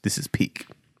purpose. This is peak.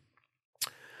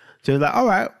 So he's like, all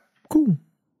right, cool.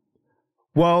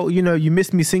 Well, you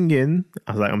missed me singing.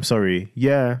 I was like, I'm sorry.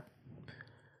 Yeah,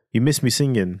 you missed me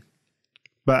singing,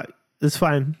 but it's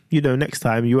fine. Next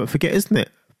time you won't forget, isn't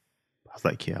it? I was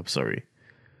like, yeah, I'm sorry.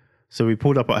 So we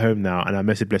pulled up at home now, and I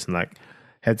messaged Blessing like,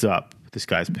 heads up, this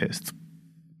guy's pissed.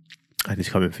 And he's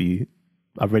coming for you.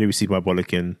 I've already received my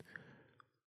bollocking.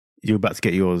 You're about to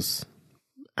get yours.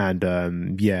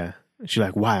 And yeah. She's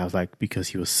like, why? I was like, because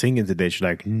he was singing today. She's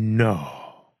like,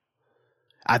 no.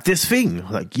 At this thing. I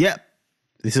was like, yep.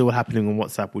 This is what happening on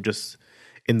WhatsApp. We're just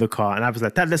in the car. And I was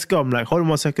like, Dad, let's go. I'm like, hold on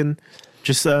 1 second.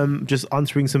 Just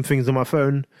answering some things on my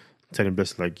phone. Telling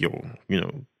Blessing like, yo,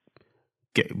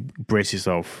 brace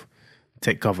yourself.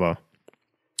 Take cover.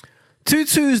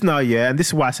 2-2s now, yeah, and this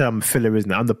is why I said I'm a filler,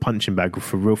 isn't it? I'm the punching bag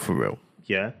for real,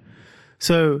 yeah.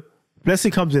 So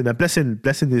Blessing comes in, and Blessing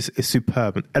is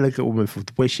superb, an elegant woman for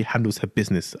the way she handles her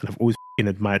business, and I've always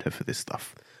admired her for this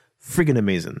stuff. Friggin'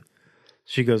 amazing.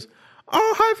 She goes,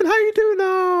 "Oh, Ivan, how you doing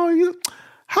now?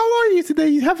 How are you today?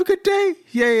 You have a good day?"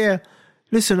 Yeah.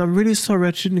 Listen, I'm really sorry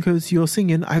I didn't go to your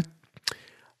singing.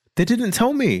 They didn't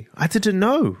tell me. I didn't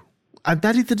know. And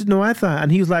Daddy didn't know either.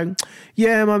 And he was like,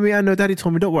 yeah, Mummy, I know. Daddy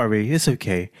told me, don't worry. It's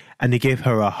okay. And he gave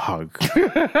her a hug.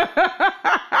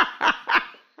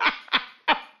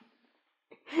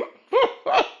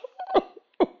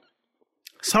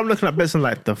 So I'm looking at Benson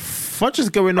like, the fudge is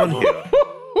going on here?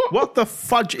 What the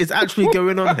fudge is actually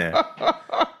going on here?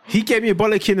 He gave me a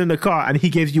bollocking in the car and he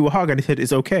gave you a hug and he said,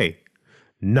 it's okay.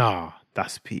 Nah,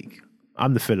 that's peak.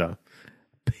 I'm the filler.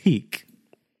 Peak.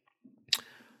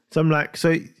 So I'm like,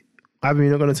 Ivan,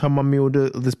 you're not going to tell Mummy all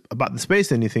this about the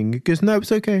space or anything? He goes, no,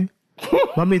 it's okay.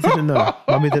 Mummy didn't know.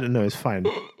 It's fine.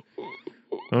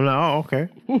 I'm like, oh, okay.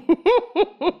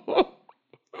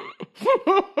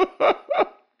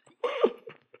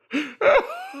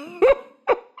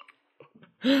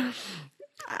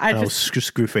 I was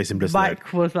screw facing Bliss.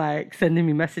 Mike was like sending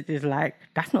me messages like,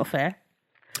 that's not fair.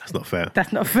 That's not fair.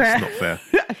 That's not fair. That's not fair.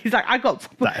 He's like, I got...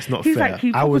 That is not he's fair. Like,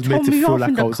 he I was meant to feel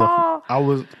like I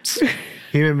was...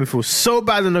 He made me feel so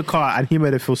bad in the car and he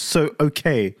made it feel so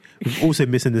okay. We're also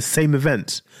missing the same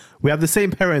event. We have the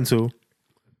same parental.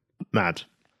 Mad.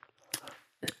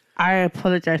 I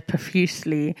apologize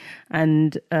profusely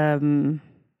and...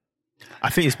 I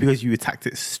think it's because you attacked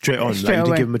it straight on. You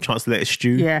didn't give him a chance to let it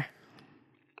stew. Yeah.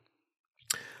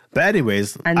 But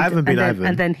anyways, I haven't been Ivan.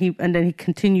 And then he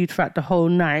continued throughout the whole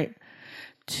night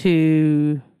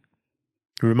to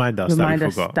remind us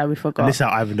that we forgot. And this is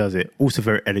how Ivan does it. Also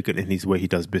very elegant in his way he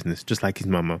does business, just like his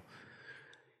mama.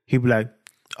 He'd be like,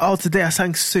 oh, today I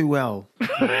sang so well.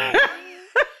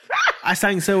 I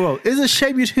sang so well. It's a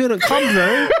shame you couldn't come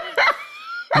though.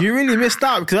 You really missed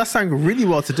out because I sang really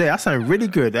well today. I sang really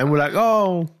good. And we're like,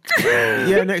 oh,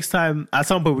 yeah, next time. At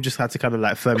some point, we just had to kind of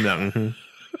like firm that. Mm-hmm.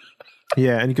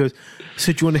 Yeah, and he goes,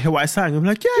 so do you want to hear what I sang? I'm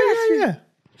like, yeah.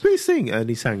 Please sing. And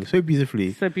he sang so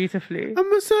beautifully. So beautifully.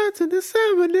 I'm a certain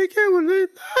December, I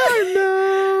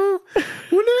know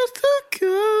when it's to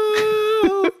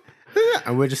go.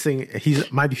 And we're just singing. He's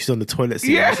on the toilet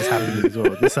seat. Yeah. This is happening as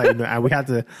well. This,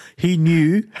 and he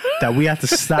knew that we had to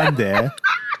stand there,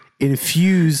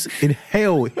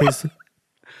 inhale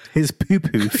his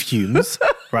poo-poo fumes,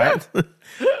 right?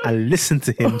 And listen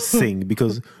to him sing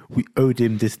because we owed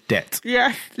him this debt.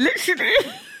 Yeah, literally.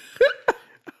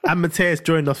 And Mateus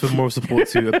joined us with more support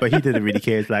too, but he didn't really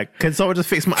care. He's like, can someone just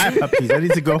fix my iPad, please? I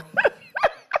need to go.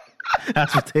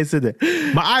 That's what Mateus said.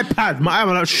 My iPad. I'm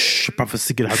like, shh, brother,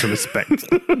 Sigurd has some respect.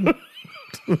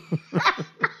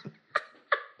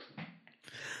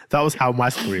 That was how my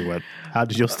story went. How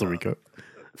did your story go?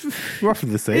 Roughly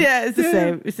the same. Yeah, it's the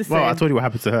same. It's the same. Well, I told you what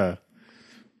happened to her.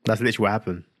 That's literally what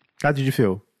happened. How did you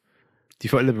feel? Do you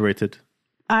feel liberated?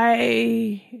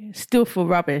 I still feel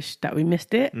rubbish that we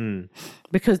missed it.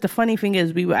 Because the funny thing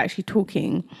is we were actually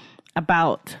talking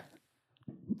about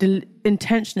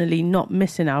intentionally not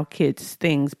missing our kids'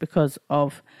 things because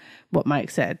of what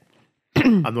Mike said.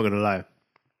 I'm not going to lie.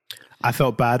 I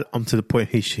felt bad to the point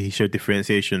he showed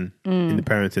differentiation in the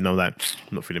parenting. I was like,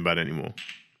 I'm not feeling bad anymore.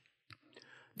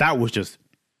 That was just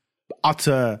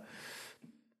utter.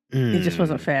 It just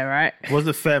wasn't fair, right?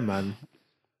 Wasn't fair, man.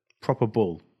 Proper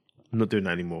bull. I'm not doing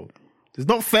that anymore. It's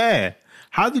not fair.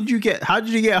 How did you get a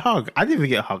hug? I didn't even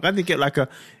get a hug. I didn't get like a,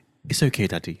 it's okay,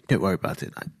 daddy. Don't worry about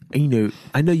it.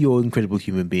 I know you're an incredible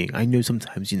human being. I know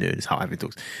sometimes, it's how Ivan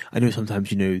talks. I know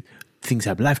sometimes, things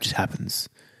happen. Life just happens.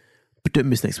 But don't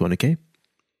miss next one, okay?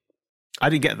 I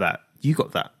didn't get that. You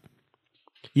got that.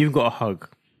 You even got a hug.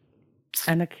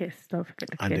 And a kiss. Don't forget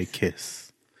the kiss. And a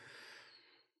kiss.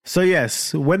 So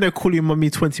yes, when they call you mommy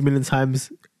 20 million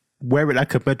times, wear it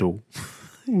like a medal.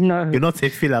 No. You're not a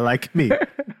filler like me.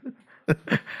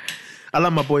 I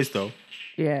love my boys though.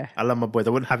 Yeah. I love my boys.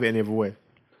 I wouldn't have it any other way.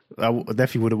 I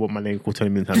definitely wouldn't want my name called 20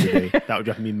 million times a day. That would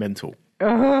drive me mental.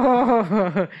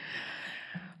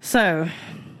 So,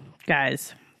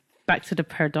 guys, back to the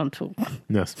periodontal.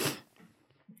 Yes.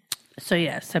 So,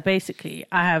 yeah. So, basically,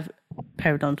 I have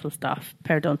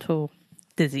periodontal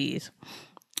disease.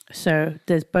 So,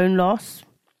 there's bone loss.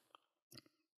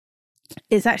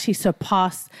 It's actually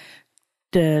surpassed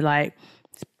the,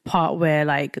 part where,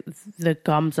 the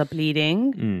gums are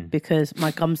bleeding because my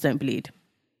gums don't bleed.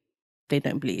 They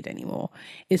don't bleed anymore.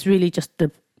 It's really just the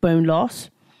bone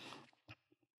loss.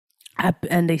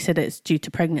 And they said it's due to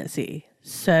pregnancy.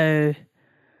 So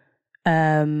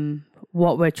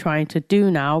what we're trying to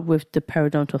do now with the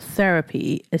periodontal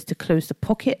therapy is to close the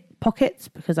pockets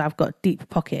because I've got deep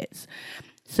pockets.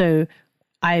 So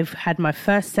I've had my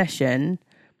first session.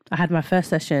 I had my first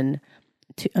session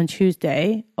on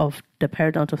Tuesday of the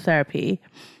periodontal therapy.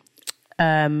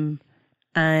 And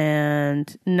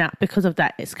now because of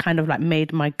that, it's kind of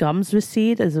made my gums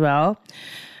recede as well.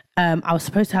 I was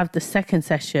supposed to have the second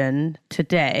session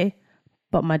today,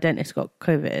 but my dentist got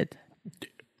COVID.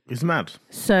 It's mad.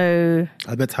 So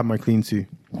I better have my clean too.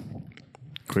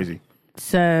 Crazy.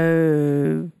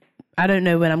 So I don't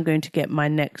know when I'm going to get my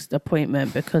next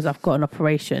appointment because I've got an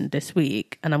operation this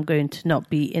week and I'm going to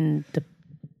not be in the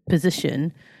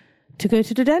position to go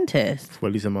to the dentist. For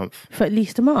at least a month. For at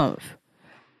least a month.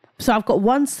 So I've got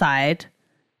one side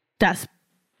that's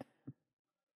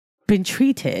been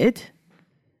treated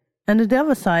and the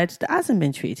other side that hasn't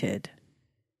been treated.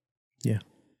 Yeah.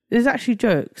 It's actually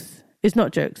jokes. It's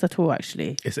not jokes at all,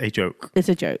 actually. It's a joke. It's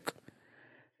a joke.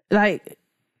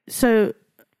 So...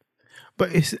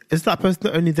 But is that person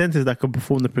the only dentist that can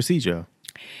perform the procedure?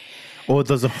 Or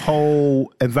does the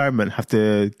whole environment have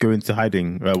to go into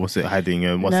hiding? What's it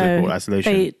called?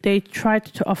 Isolation? They tried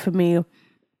to offer me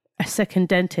a second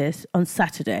dentist on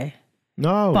Saturday.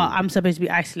 No. But I'm supposed to be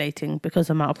isolating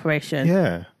because of my operation.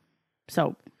 Yeah.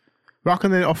 So... Why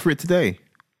can't they offer it today?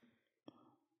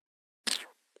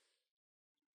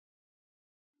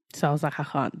 So I was like, I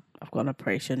can't. I've got an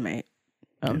operation, mate.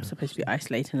 I'm supposed to be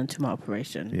isolating until my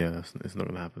operation. Yeah, it's not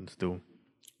going to happen still.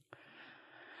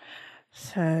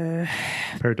 So...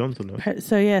 Periodontal, no?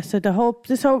 So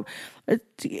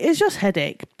it's just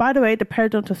headache. By the way, the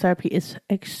periodontal therapy is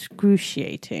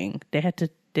excruciating. They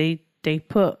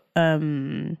put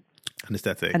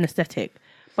anesthetic,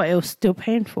 but it was still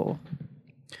painful.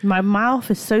 My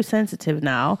mouth is so sensitive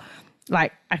now.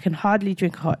 I can hardly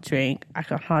drink a hot drink. I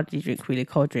can hardly drink really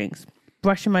cold drinks.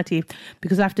 Brushing my teeth,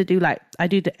 because I have to do I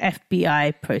do the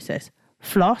FBI process.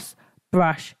 Floss,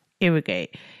 brush,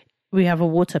 irrigate. We have a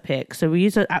water pick. So we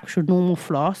use an actual normal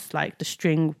floss, the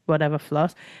string, whatever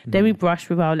floss. Mm-hmm. Then we brush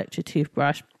with our electric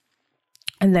toothbrush.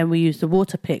 And then we use the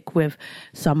water pick with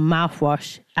some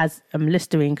mouthwash as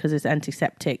Listerine, because it's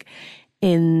antiseptic,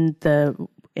 in the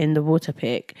water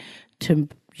pick to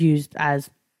use as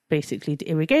basically the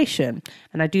irrigation.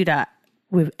 And I do that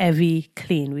with every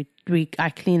clean. I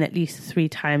clean at least 3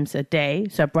 times a day.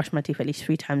 So I brush my teeth at least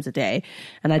 3 times a day.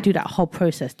 And I do that whole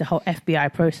process, the whole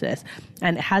FBI process.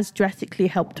 And it has drastically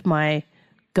helped my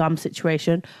gum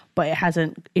situation, but it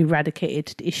hasn't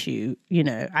eradicated the issue.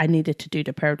 I needed to do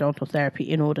the periodontal therapy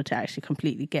in order to actually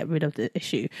completely get rid of the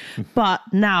issue. But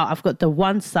now I've got the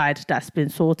one side that's been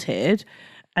sorted,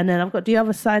 and then I've got the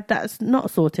other side that's not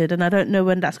sorted, and I don't know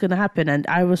when that's going to happen. And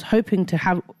I was hoping to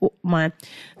have my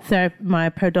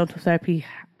periodontal therapy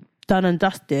done and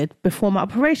dusted before my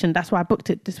operation. That's why I booked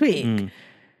it this week. And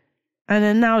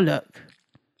then now look.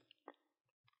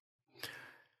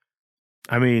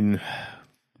 I mean,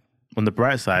 on the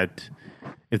bright side,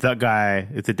 if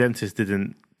the dentist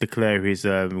didn't declare his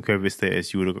COVID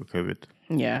status, you would have got COVID.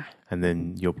 Yeah. And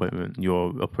then your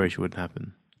operation wouldn't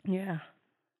happen. Yeah.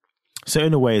 So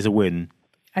in a way, it's a win.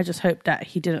 I just hope that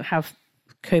he didn't have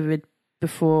COVID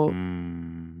before. Do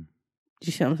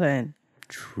you see what I'm saying?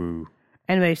 True.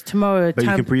 Anyways, tomorrow... But you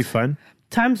can breathe fine?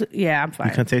 I'm You fine.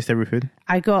 can taste everything.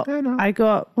 I got,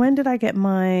 when did I get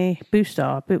my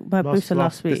booster? Booster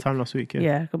last week. This time last week, yeah.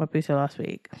 Yeah, I got my booster last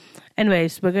week.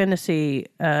 Anyways, we're going to see,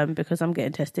 because I'm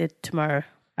getting tested tomorrow.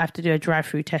 I have to do a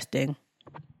drive-through testing.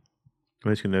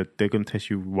 They're going to test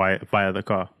you via the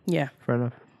car. Yeah. Fair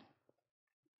enough.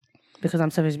 Because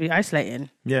I'm supposed to be isolating.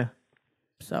 Yeah.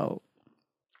 So.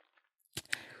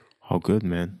 Oh, good,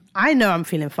 man. I know I'm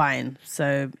feeling fine.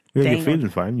 So. Yeah, you're feeling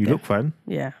fine. You look fine.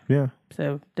 Yeah. Yeah.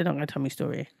 So they're not going to tell me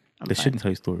story. They shouldn't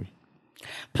tell you story.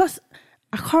 Plus,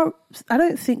 I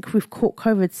don't think we've caught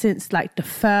COVID since like the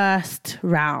first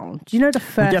round. Do you know the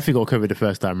first? We definitely got COVID the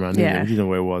first time around. Yeah. We didn't know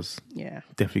where it was. Yeah.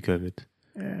 Definitely COVID.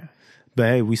 Yeah. But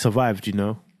hey, we survived, you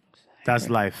know. That's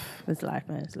life. It's life,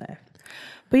 man. It's life.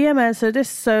 But yeah, man. So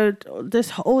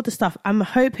all the stuff. I'm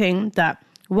hoping that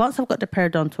once I've got the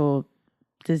periodontal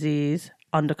disease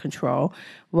under control,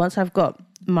 once I've got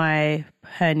my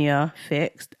hernia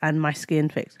fixed and my skin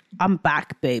fixed, I'm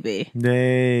back, baby.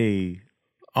 Hey,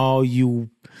 all you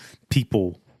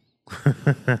people.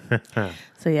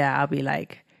 So yeah, I'll be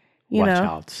like, watch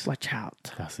out. Watch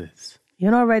out. That's it.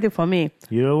 You're not ready for me.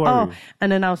 You don't worry. Oh,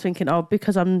 and then I was thinking,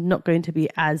 because I'm not going to be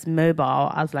as mobile,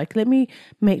 I was like, let me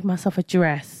make myself a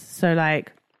dress. So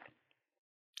like,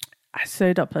 I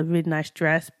sewed up a really nice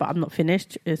dress, but I'm not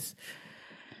finished. It's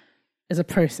a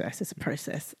process. It's a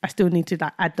process. I still need to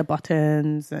like add the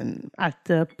buttons and add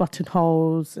the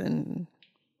buttonholes and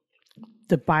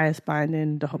the bias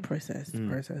binding, the whole process. The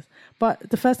process. But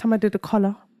the first time I did the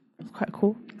collar, it was quite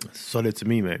cool. Solid to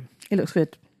me, mate. It looks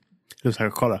good. It looks like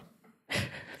a collar.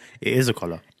 It is a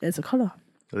collar. It's a collar.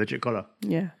 A legit collar.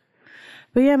 Yeah.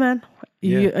 But yeah, man.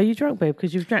 Yeah. Are you drunk, babe?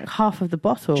 Because you've drank half of the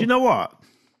bottle. Do you know what?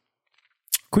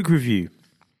 Quick review.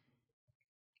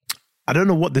 I don't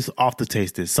know what this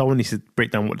aftertaste is. Someone needs to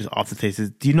break down what this aftertaste is.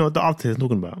 Do you know what the aftertaste is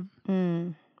talking about?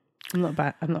 I'm not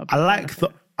bad. I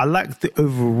like the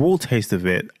overall taste of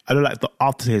it. I don't like the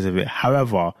aftertaste of it.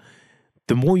 However,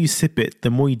 the more you sip it, the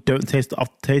more you don't taste the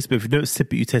aftertaste. But if you don't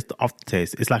sip it, you taste the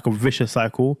aftertaste. It's like a vicious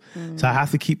cycle. So I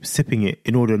have to keep sipping it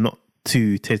in order not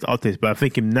to taste the aftertaste. But I'm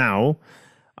thinking now,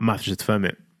 I might have to just firm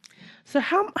it. So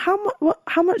how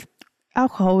much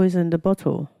alcohol is in the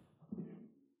bottle?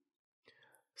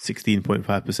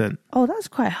 16.5%. Oh, that's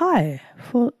quite high.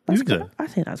 I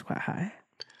think that's quite high.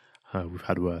 We've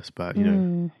had worse, but you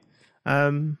know,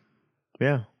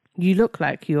 yeah. You look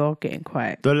like you're getting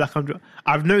quite.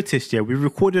 I've noticed. Yeah, we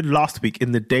recorded last week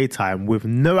in the daytime with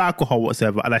no alcohol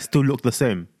whatsoever, and I still look the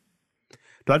same.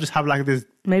 Do I just have like this?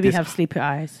 Maybe you have sleepy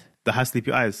eyes. That has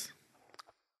sleepy eyes.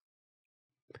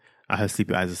 I heard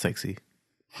sleepy eyes are sexy.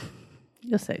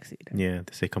 You're sexy. Though. Yeah,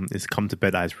 they say come to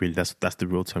bed eyes. Really, that's the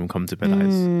real term. Come to bed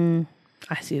eyes.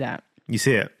 I see that. You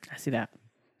see it? I see that.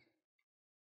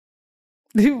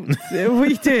 What are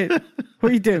you doing?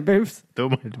 What are you doing, babes? Don't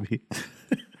mind me.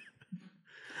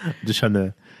 I'm just trying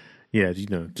to,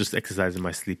 just exercising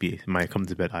my come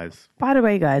to bed eyes. By the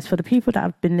way, guys, for the people that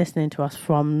have been listening to us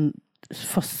for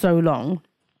so long,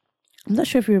 I'm not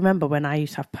sure if you remember when I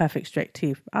used to have perfect straight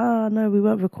teeth. Oh, no, we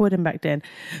weren't recording back then.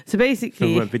 So basically...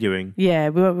 we weren't videoing? Yeah,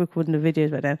 we weren't recording the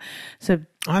videos back then. So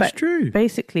that's true.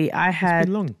 Basically, I had... It's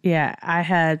been long. Yeah, I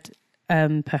had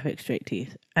perfect straight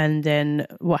teeth. And then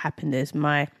what happened is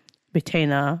my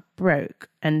retainer broke.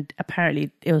 And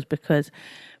apparently it was because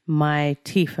my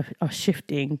teeth are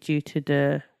shifting due to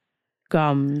the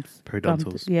gums.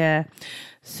 Periodontals. Yeah.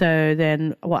 So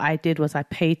then what I did was I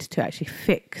paid to actually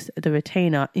fix the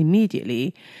retainer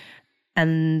immediately.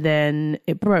 And then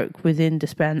it broke within the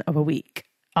span of a week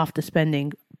after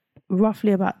spending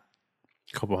roughly about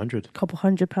couple hundred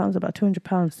 £, about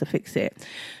 £200 to fix it.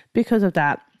 Because of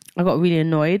that, I got really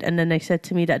annoyed. And then they said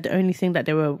to me that the only thing that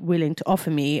they were willing to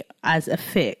offer me as a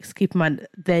fix, keep in mind,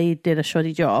 they did a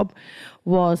shoddy job,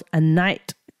 was a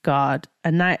night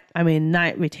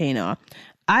retainer.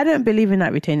 I don't believe in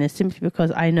night retainers simply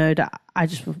because I know that I'd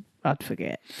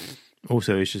forget.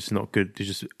 Also, it's just not good.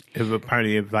 It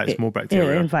apparently invites more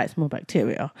bacteria. It invites more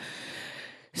bacteria.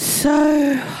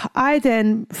 So I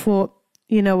then thought,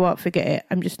 you know what, forget it.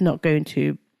 I'm just not going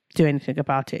to do anything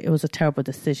about it. It was a terrible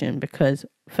decision because,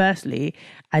 firstly,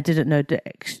 I didn't know the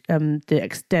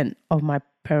extent of my.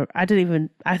 I didn't even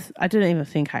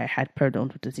think I had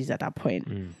periodontal disease at that point.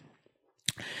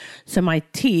 So my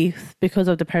teeth, because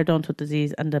of the periodontal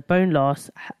disease and the bone loss,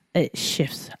 it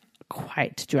shifts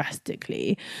quite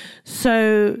drastically.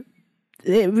 So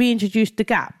it reintroduced the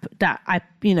gap that I,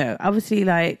 obviously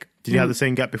like. Did you have the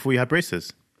same gap before you had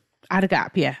braces? I had a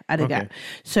gap, yeah. I had a gap.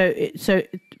 So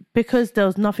because there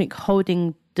was nothing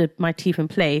holding my teeth in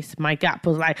place, my gap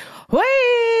was like,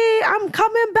 "Hey, I'm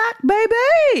coming back,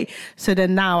 baby!" So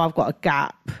then now I've got a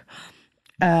gap.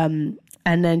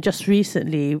 And then just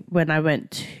recently, when I went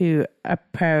to a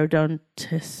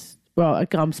periodontist, well, a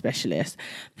gum specialist,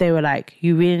 they were like,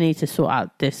 you really need to sort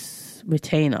out this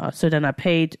retainer. So then I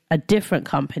paid a different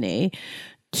company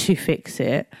to fix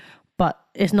it, but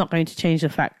it's not going to change the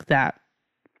fact that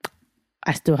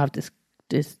I still have this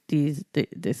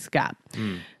gap.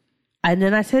 And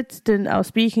then I said, I was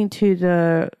speaking to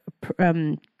the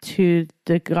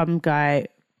gum guy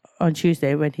on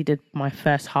Tuesday when he did my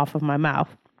first half of my mouth.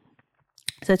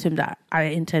 I said to him that I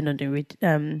intend on doing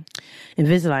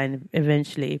Invisalign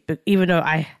eventually, but even though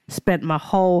I spent my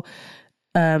whole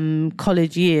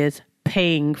college years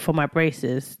paying for my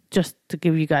braces, just to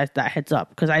give you guys that heads up,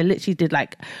 because I literally did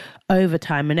like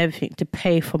overtime and everything to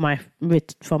pay for my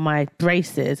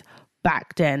braces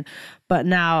back then. But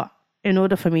now, in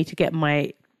order for me to get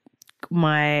my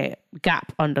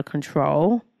gap under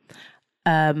control,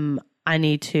 I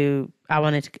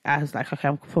was like, okay,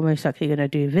 I'm most likely going to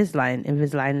do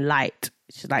Invisalign Light,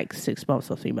 which is like 6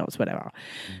 months or 3 months, whatever.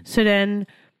 So then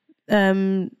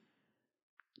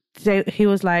he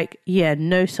was like, yeah,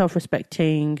 no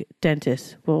self-respecting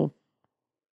dentist will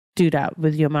do that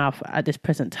with your mouth at this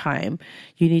present time.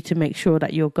 You need to make sure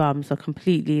that your gums are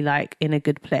completely like in a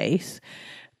good place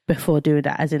before doing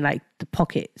that, as in like the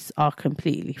pockets are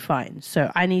completely fine.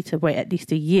 So I need to wait at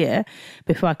least a year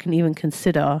before I can even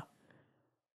consider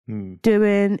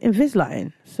doing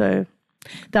Invisalign. So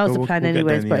that was the plan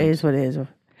anyways, but it is what it is.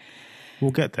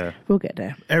 We'll get there.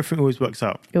 Everything always works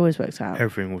out. It always works out.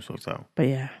 Everything always works out. But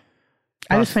yeah.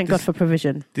 I just thank God for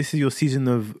provision. This is your season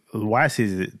of, the way I see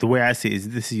it is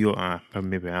this is your,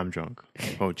 maybe I'm drunk.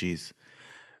 Oh, geez.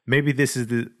 Maybe this is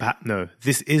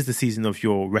this is the season of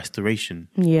your restoration.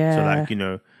 Yeah. So like,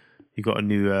 you got a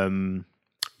new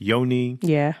yoni.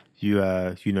 Yeah.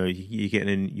 You're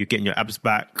getting your abs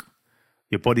back.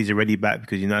 Your body's already back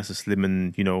because you're nice and slim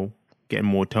and, getting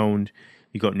more toned.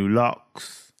 You got new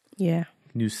locks. Yeah.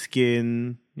 New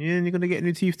skin. Yeah, and you're going to get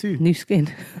new teeth too. New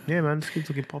skin. Yeah, man. Skin's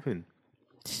looking popping.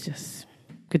 It's just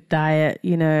good diet,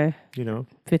 vitamins,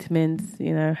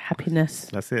 happiness.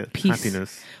 That's it. Peace.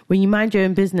 Happiness. When you mind your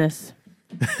own business,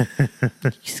 your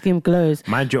skin glows.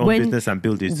 Mind your own business and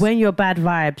build it. When you're bad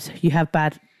vibes, you have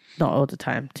bad. Not all the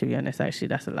time, to be honest. Actually,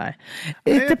 that's a lie.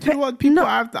 People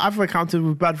I've encountered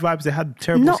with bad vibes, they had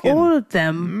terrible skin. Not all of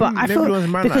them, but I feel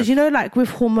because like with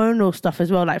hormonal stuff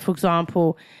as well. Like for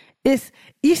example, I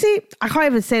can't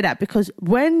even say that because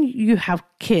when you have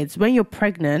kids, when you're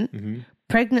pregnant,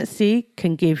 pregnancy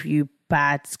can give you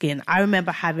bad skin. I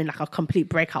remember having like a complete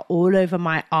breakout all over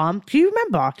my arm. Do you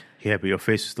remember? Yeah, but your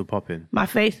face is still popping. My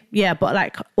face, yeah, but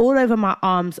like all over my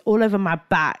arms, all over my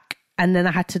back, and then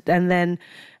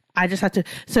I just had to.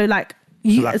 So like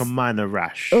a minor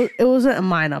rash. It wasn't a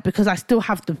minor because I still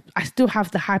have the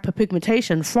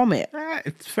hyperpigmentation from it.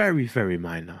 It's very, very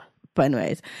minor. But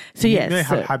anyways, so yes, you may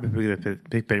have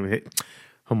hyperpigmentation.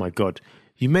 Oh my God,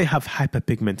 you may have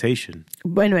hyperpigmentation.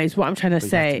 But anyways, what I'm trying to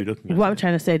say,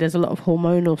 there's a lot of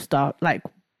hormonal stuff like.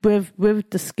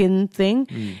 With the skin thing,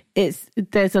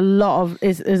 there's a lot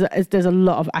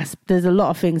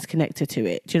of things connected to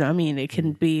it. Do you know what I mean? It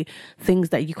can be things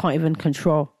that you can't even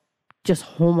control, just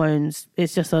hormones.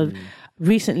 It's just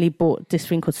recently bought this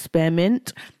thing called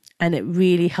spearmint, and it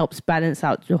really helps balance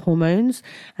out your hormones,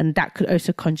 and that could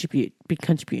also be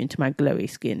contributing to my glowy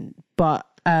skin. But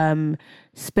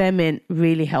spearmint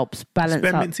really helps balance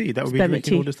spearmint tea that would be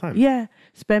drinking all this time. Yeah,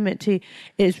 spearmint tea.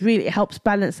 It helps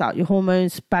balance out your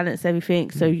hormones, balance everything.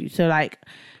 So like,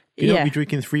 don't be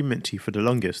drinking 3 mint tea for the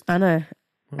longest. I know,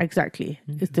 exactly.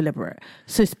 It's deliberate.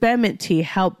 So spearmint tea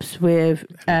helps with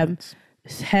like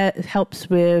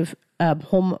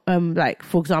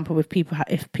for example, with people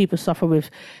if people suffer with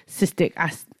cystic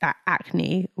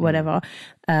acne, whatever,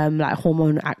 like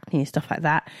hormone acne and stuff like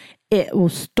that. It will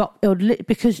stop.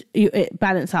 Because it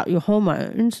balance out your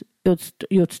hormones.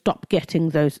 You'll stop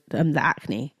getting those the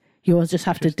acne. You'll just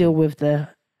have to deal with the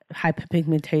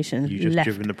hyperpigmentation. You just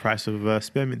driven the price of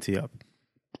spearmint tea up.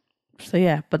 So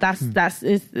yeah, but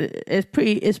it's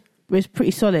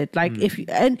pretty solid. Like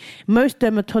and most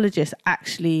dermatologists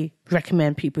actually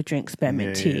recommend people drink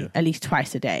spearmint tea at least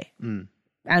twice a day. And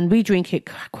we drink it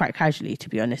quite casually, to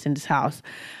be honest, in this house,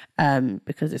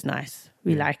 because it's nice.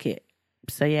 We like it.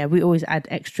 So yeah, we always add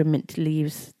extra mint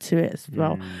leaves to it as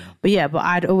well. But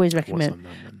I'd always recommend.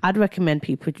 I'd recommend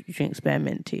people drink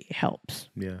spearmint tea. It helps.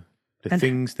 Yeah,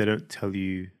 things they don't tell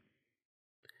you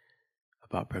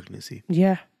about pregnancy.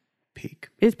 Yeah,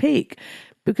 it's peak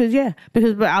because we're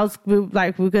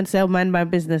going to say, mind my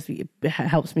business. It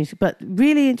helps me, but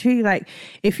really and truly, like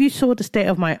if you saw the state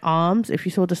of my arms, if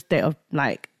you saw the state of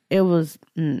like it was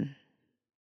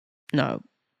no.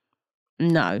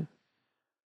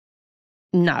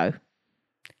 No.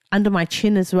 Under my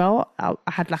chin as well. I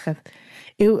had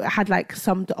it had like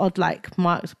some odd like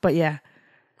marks, but yeah.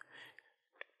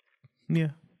 Yeah.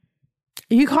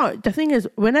 You can't. The thing is,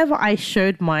 whenever I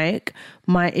showed Mike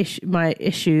my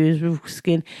issues with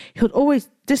skin, he would always.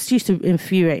 This used to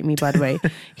infuriate me, by the way.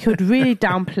 He would really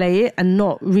downplay it and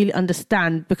not really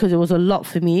understand, because it was a lot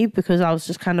for me. Because I was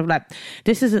just kind of like,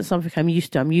 this isn't something I'm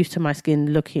used to. I'm used to my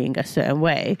skin looking a certain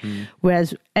way.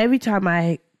 Whereas every time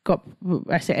I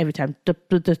say every time,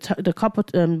 the couple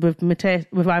with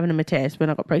Ivan and Mateus, when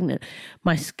I got pregnant,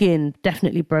 my skin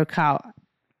definitely broke out.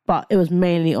 But it was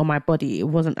mainly on my body. It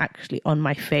wasn't actually on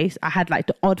my face. I had like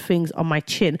the odd things on my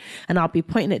chin, and I'll be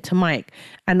pointing it to Mike.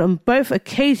 And on both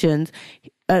occasions,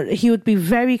 he would be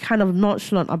very kind of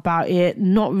nonchalant about it,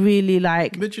 not really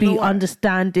like be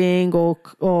understanding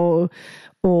or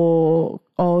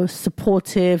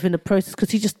supportive in the process,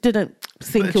 because he just didn't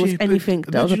think it was anything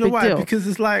that was a big deal. Because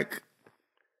it's like,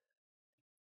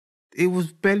 it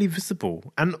was barely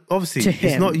visible, and obviously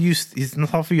it's not used. It's not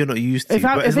something you're not used to. If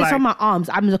it's like, on my arms,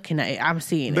 I'm looking at it. I'm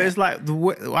seeing it. But it's like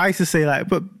I used to say, like,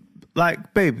 but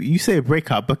like, babe, you say a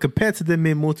breakout, but compared to the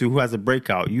mere mortal who has a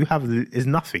breakout, you have is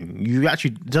nothing. You actually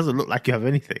doesn't look like you have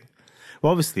anything.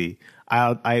 Well, obviously,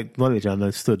 I acknowledge and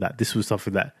understood that this was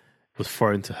something that was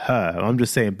foreign to her. I'm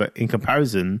just saying, but in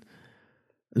comparison,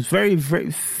 it's very, very,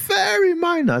 very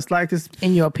minor. It's like this.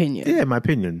 In your opinion, yeah, my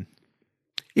opinion.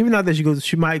 Even now that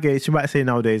she might say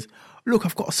nowadays, look,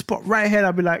 I've got a spot right here.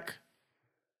 I'll be like,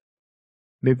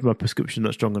 maybe my prescription's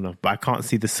not strong enough, but I can't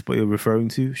see the spot you're referring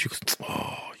to. She goes,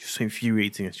 oh, you're so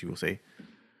infuriating, as she will say.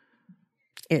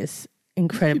 It's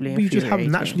incredibly infuriating. You just have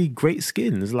naturally great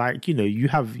skin. It's like,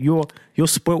 you're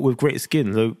spoilt with great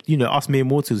skin. So, us mere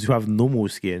mortals who have normal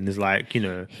skin is like,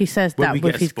 He says that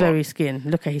with his glowy skin.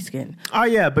 Look at his skin. Oh,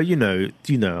 yeah, but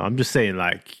I'm just saying,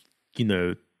 like,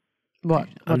 What?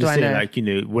 I'm just saying, like,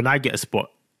 when I get a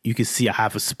spot, you can see I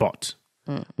have a spot.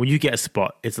 When you get a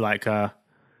spot, it's like, okay.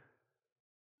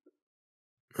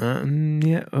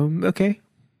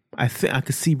 I think I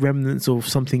could see remnants of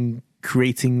something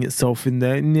creating itself in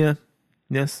there. Yeah,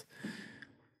 yes.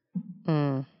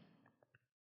 You're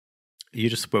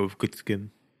just spoiled with good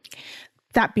skin.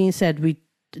 That being said, we,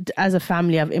 as a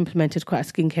family, I've implemented quite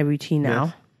a skincare routine now.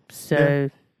 Yes.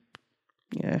 So,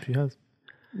 yeah. She has.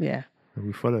 Yeah. And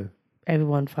we follow.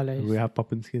 Everyone follows. We have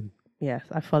popping skin. Yes,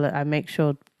 I follow. I make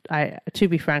sure. To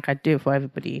be frank, I do it for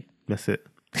everybody. That's it.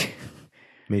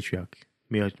 Matriarchy.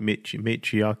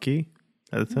 Matriarchy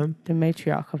at the time. The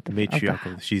matriarch of the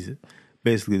matriarch. She's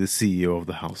basically the CEO of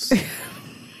the house.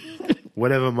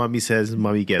 Whatever mummy says,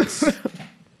 mummy gets.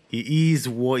 He is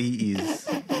what he is.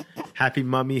 Happy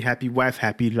mummy, happy wife,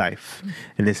 happy life,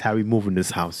 and that's how we move in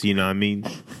this house. You know what I mean?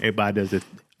 Everybody does it.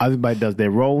 Everybody does their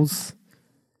roles.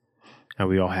 And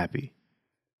we all happy,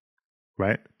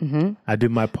 right? Mm-hmm. I do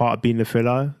my part being the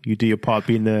filler. You do your part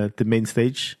being the main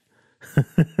stage.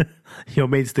 Your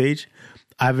main stage.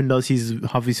 Ivan does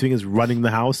half his fingers running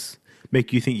the house,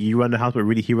 make you think you run the house, but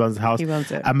really he runs the house. He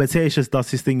runs it. And Mateus just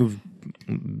does his thing of,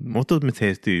 what does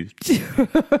Mateus do?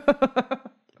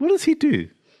 What does he do?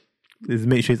 Is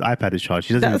make sure his iPad is charged.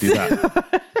 He doesn't even do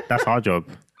that. That's our job.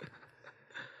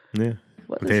 Yeah.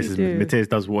 Mateus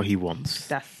does what he wants.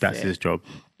 That's his job.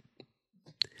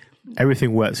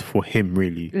 Everything works for him,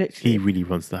 really. Literally. He really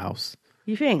runs the house.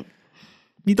 You think?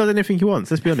 He does anything he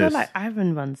wants, let's be honest. I feel like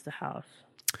Ivan runs the house.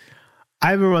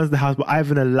 Ivan runs the house, but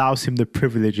Ivan allows him the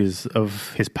privileges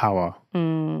of his power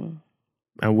and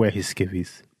wear his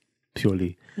skivvies,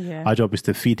 purely. Yeah. Our job is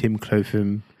to feed him, clothe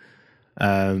him,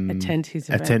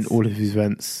 attend all of his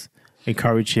events,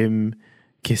 encourage him,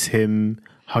 kiss him,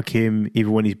 hug him,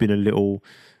 even when he's been a little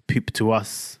poop to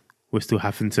us. We're still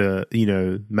having to,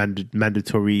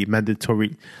 mandatory,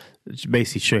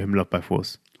 basically show him love by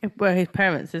force. Well, his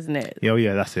parents, isn't it? Oh,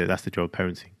 yeah, that's it. That's the job,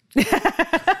 parenting.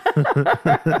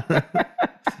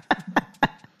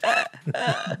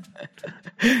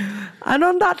 And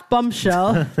on that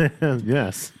bombshell.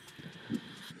 Yes.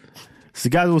 So,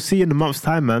 guys, we'll see you in a month's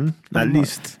time, man. At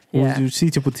least. Yeah. We'll see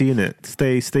Triple T in it.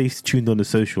 Stay tuned on the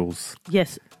socials.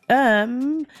 Yes. Are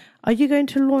you going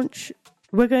to launch...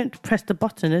 We're going to press the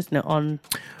button, isn't it?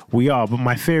 We are, but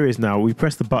my fear is now we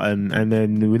press the button and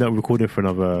then we're not recording for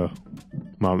another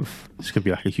month. It's going to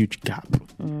be like a huge gap.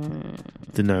 Don't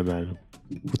know, man.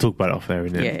 We'll talk about it off air,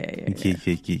 innit?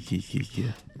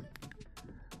 Yeah.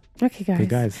 Okay,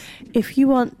 guys. If you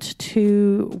want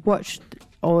to watch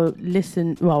or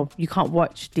listen, well, you can't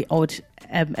watch the old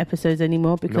episodes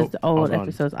anymore because the old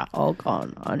episodes are all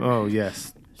gone on. Oh,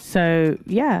 yes. So,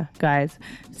 yeah, guys.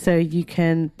 So you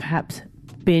can perhaps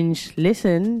binge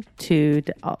listen to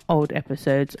the old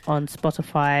episodes on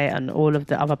Spotify and all of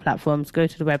the other platforms, go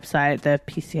to the website, the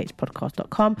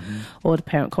pchpodcast.com or the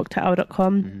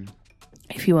parentcocktail.com.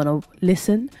 If you want to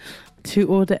listen to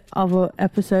all the other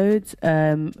episodes,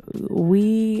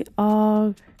 we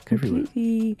are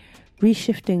completely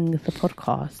reshifting the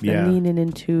podcast and leaning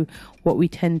into what we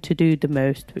tend to do the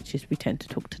most, which is we tend to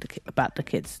talk to about the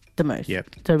kids the most.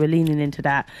 Yep. So we're leaning into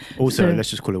that. Also, let's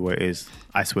just call it what it is.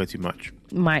 I swear too much.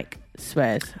 Mike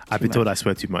swears. I've been told I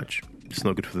swear too much. It's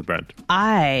not good for the brand.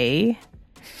 I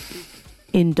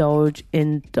indulge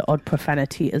in the odd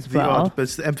profanity as well. But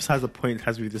to emphasize the point,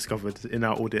 as we've discovered in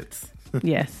our audits.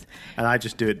 Yes. And I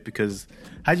just do it because,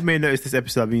 as you may notice, this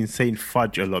episode I've been saying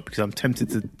fudge a lot because I'm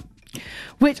tempted to.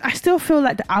 Which I still feel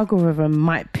like the algorithm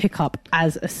might pick up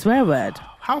as a swear word.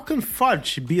 How can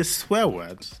fudge be a swear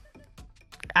word?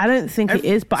 I don't think it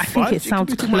is, but I think it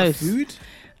sounds close. Food?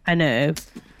 I know.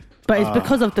 But it's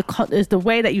because of it's the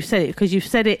way that you said it, because you've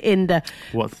said it in the...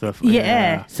 What's the...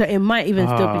 Yeah, so it might even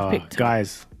still be picked up.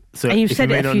 Guys, so and you've said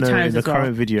it a few times in the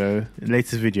current video, the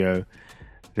latest video,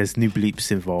 there's new bleeps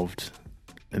involved.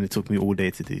 And it took me all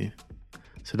day to do.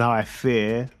 So now I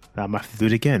fear that I might have to do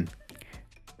it again.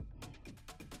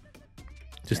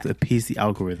 Just to appease the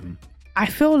algorithm. I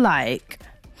feel like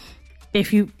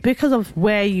because of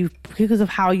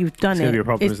how you've done it,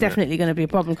 it's definitely going to be a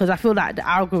problem, because I feel like the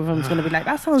algorithm's going to be like,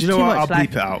 that sounds too much. I'll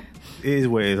bleep it out. It is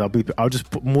what it is. I'll bleep it. I'll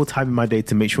just put more time in my day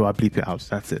to make sure I bleep it out.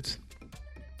 That's it.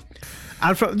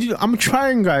 And I'm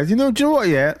trying, guys. Do you know what?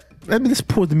 Yeah, let me just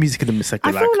pause the music in a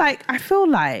second. I feel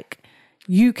like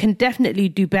you can definitely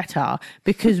do better,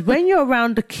 because when you're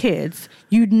around the kids,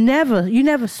 you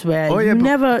never swear. Oh, yeah,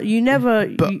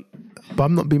 But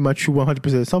I'm not being my true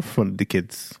 100% self in front of the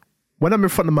kids. When I'm in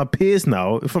front of my peers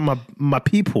now, in front of my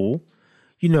people,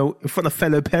 in front of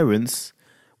fellow parents,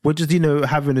 we're just,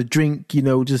 having a drink,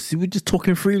 we're just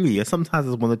talking freely. And sometimes I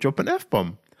just want to drop an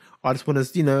F-bomb. I just want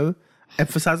to,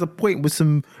 emphasize a point with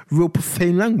some real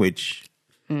profane language.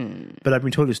 But I've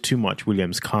been told it's too much.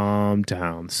 Williams, calm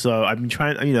down. So I've been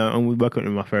trying, and we work on it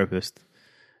with my therapist.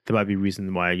 There might be a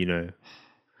reason why,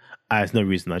 there's no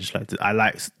reason. I just like to.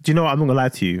 Do you know what? I'm not gonna lie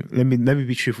to you. Let me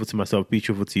be truthful to myself. Be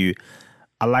truthful to you.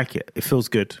 I like it. It feels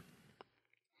good.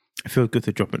 It feels good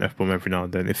to drop an F-bomb every now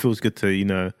and then. It feels good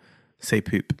to, say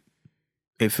poop.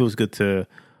 It feels good to,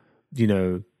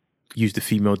 use the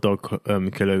female dog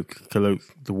colloq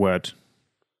the word.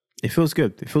 It feels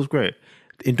good. It feels great.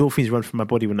 Endorphins run from my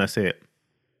body when I say it.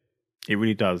 It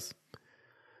really does.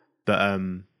 But I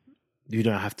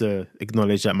have to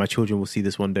acknowledge that my children will see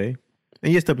this one day.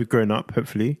 And yes, they'll be growing up,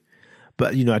 hopefully.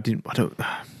 But I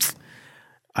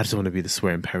just want to be the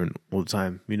swearing parent all the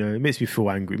time. It makes me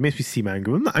feel angry. It makes me seem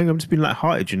angry. I'm not angry, I'm just being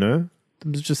lighthearted, I'm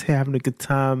just here having a good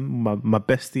time. My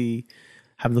bestie,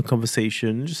 having a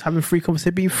conversation, just having free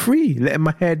conversation, being free, letting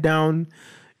my hair down,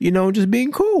 just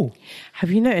being cool.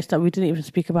 Have you noticed that we didn't even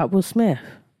speak about Will Smith?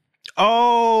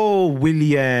 Oh,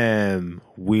 William.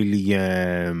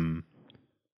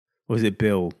 Was it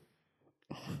Bill?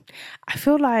 I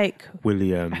feel like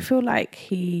William. I feel like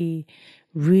he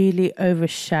really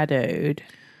overshadowed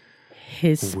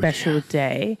his special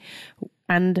day.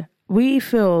 And we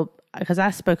feel, because I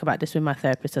spoke about this with my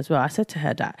therapist as well, I said to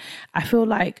her that I feel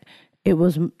like it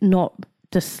was not,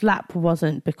 the slap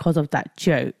wasn't because of that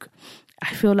joke.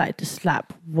 I feel like the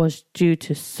slap was due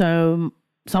to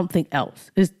something else.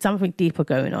 There's something deeper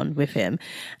going on with him.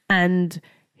 And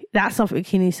that's something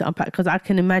he needs to unpack, because I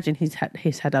can imagine he's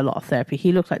had a lot of therapy.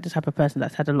 He looks like the type of person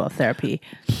that's had a lot of therapy.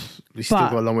 We still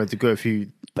got a long way to go if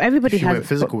you went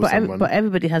physical with someone. But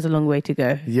everybody has a long way to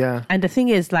go. Yeah. And the thing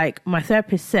is, like my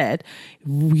therapist said,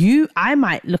 I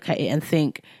might look at it and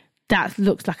think that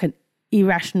looks like an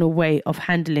irrational way of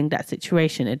handling that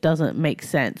situation. It doesn't make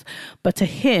sense. But to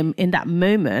him, in that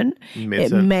moment,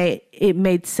 it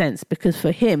made sense, because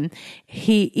for him,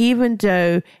 even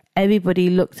though everybody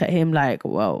looked at him like,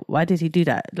 well, why did he do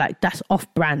that? Like, that's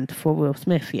off-brand for Will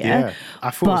Smith, yeah?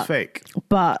 I thought it was fake.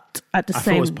 But at the I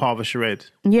same... thought it was part of a charade.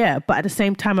 Yeah, but at the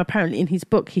same time, apparently in his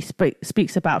book, he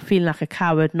speaks about feeling like a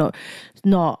coward, not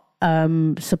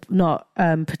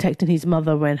protecting his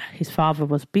mother when his father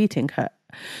was beating her.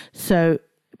 So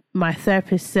my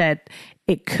therapist said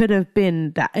it could have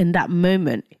been that in that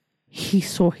moment, he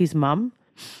saw his mum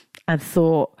and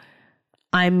thought,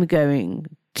 I'm going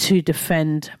to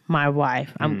defend my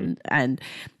wife. And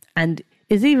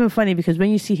it's even funny because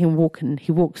when you see him walking,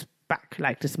 he walks back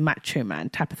like this macho man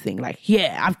type of thing. Like,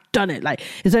 yeah, I've done it. Like,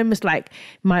 it's almost like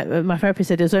my therapist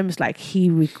said, it's almost like he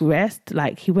regressed.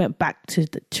 Like he went back to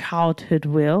the childhood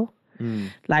Will.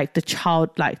 Like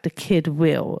the kid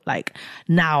Will. Like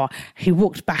now he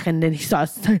walked back and then he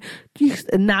starts saying,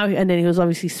 and then he was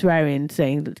obviously swearing,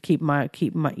 saying, keep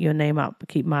your name up,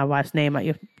 keep my wife's name at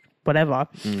your whatever.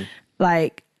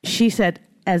 Like she said,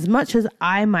 as much as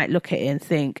I might look at it and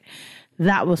think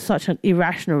that was such an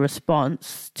irrational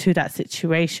response to that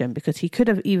situation, because he could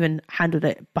have even handled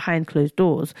it behind closed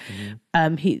doors.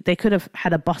 They could have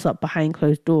had a bus up behind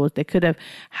closed doors. They could have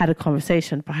had a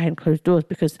conversation behind closed doors,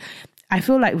 because I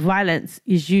feel like violence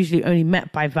is usually only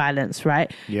met by violence,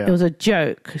 right? Yeah. It was a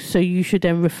joke. So you should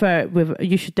then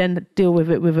you should then deal with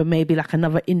it with maybe like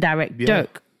another indirect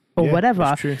joke or whatever.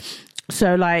 That's true.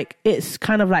 So like, it's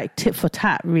kind of like tit for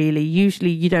tat, really.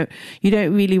 Usually you don't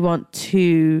really want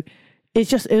to, it was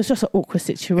just an awkward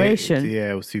situation.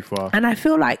 It was too far. And I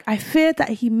fear that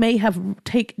he may have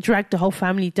dragged the whole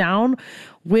family down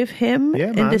with him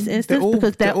in this instance,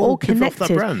 because they're all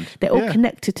connected. They're all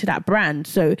connected to that brand.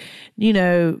 So, you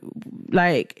know,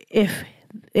 like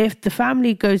if the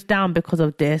family goes down because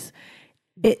of this,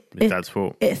 it's dad's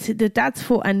fault. It's the dad's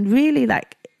fault. And really,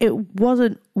 like, it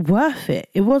wasn't worth it.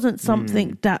 It wasn't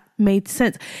something that made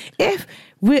sense. If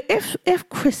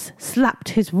Chris slapped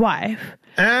his wife,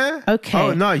 okay.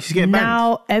 Oh no, she's getting banged.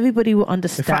 Now everybody will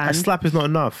understand. In fact, a slap is not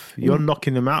enough. You're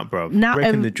knocking them out, bro.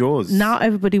 Breaking the jaws. Now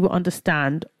everybody will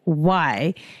understand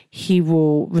why he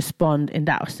will respond in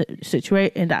that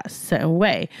situation, in that certain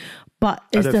way. But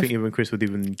I don't think even Chris would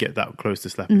even get that close to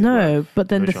slapping his wife. But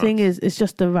then the chance. thing is, it's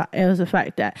just the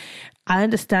fact that I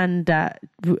understand that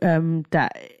we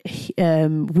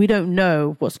don't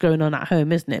know what's going on at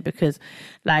home, isn't it? Because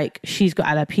like she's got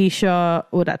alopecia,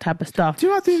 all that type of stuff. Do you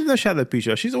know what I think? No, she had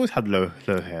alopecia. She's always had low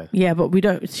hair. Yeah, but we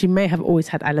don't. She may have always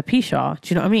had alopecia.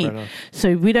 Do you know what I mean?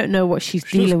 So we don't know what she's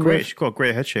dealing with. She's got a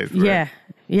great head shape. Yeah.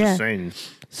 Just saying.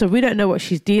 So we don't know what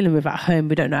she's dealing with at home.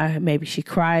 We don't know. Maybe she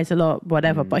cries a lot,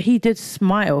 whatever. But he did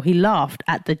smile. He laughed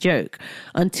at the joke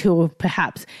until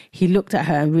perhaps he looked at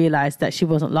her and realized that she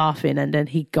wasn't laughing. And then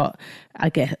he got, I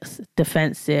guess,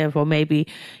 defensive, or maybe,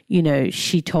 you know,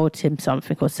 she told him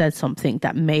something or said something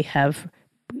that may have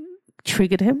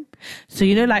triggered him. So,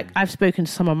 you know, like I've spoken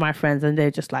to some of my friends and they're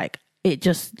just like, it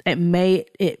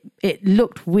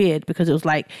looked weird because it was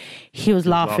like he was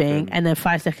laughing and then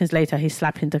 5 seconds later he's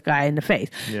slapping the guy in the face.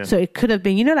 Yeah. So it could have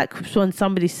been, you know, like when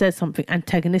somebody says something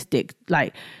antagonistic,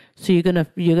 like, so you're gonna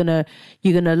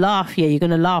laugh. Yeah, you're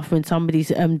gonna laugh when somebody's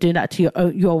doing that to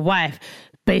your wife,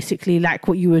 basically like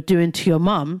what you were doing to your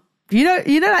mum. You know,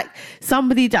 like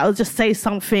somebody that will just say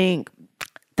something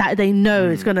that they know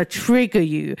is going to trigger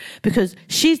you, because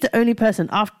she's the only person,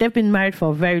 after they've been married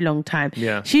for a very long time,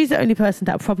 she's the only person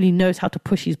that probably knows how to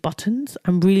push his buttons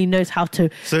and really knows how to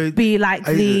be like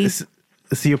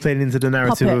So you're playing into the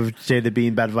narrative of Jada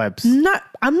being bad vibes? No,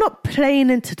 I'm not playing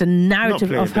into the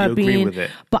narrative of her being, with it.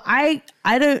 But I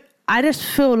just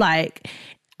feel like,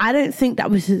 I don't think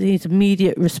that was his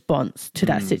immediate response to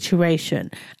that situation.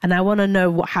 And I want to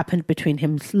know what happened between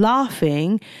him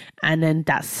laughing and then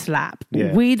that slap.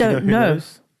 Yeah. We don't know.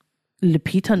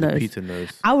 Lupita knows. Lupita knows.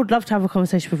 I would love to have a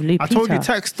conversation with Lupita. I told you,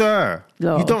 text her.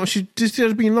 No. You don't, she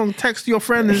just been long. Text your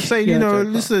friend and say, you know,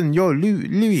 listen,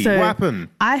 Louis, what happened?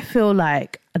 I feel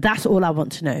like that's all I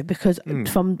want to know, because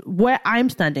from where I'm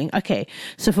standing, okay,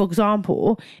 so for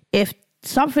example, if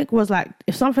something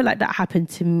like that happened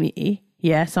to me,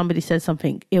 yeah, somebody said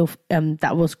something ill,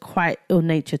 that was quite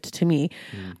ill-natured to me,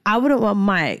 I wouldn't want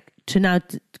Mike to now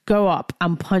go up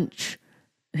and punch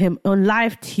him on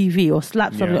live TV or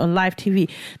slap somebody on live TV.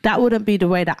 That wouldn't be the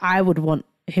way that I would want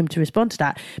him to respond to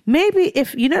that. Maybe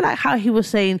if, you know, like how he was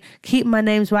saying, keep my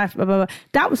name's wife, blah, blah, blah,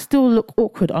 that would still look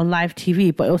awkward on live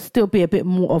TV, but it'll still be a bit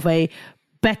more of a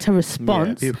better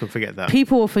response. Yeah, people can forget that.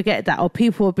 People will forget that, or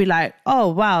people will be like, oh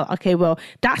wow, okay, well,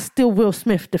 that's still Will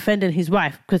Smith defending his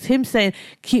wife, because him saying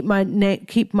keep my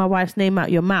wife's name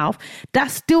out your mouth,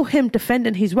 that's still him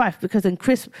defending his wife, because then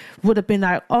Chris would have been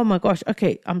like, oh my gosh,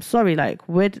 okay, I'm sorry, like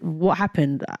what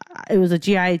happened? It was a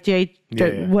G.I.J.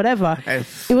 whatever.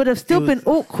 It would have still been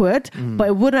awkward, but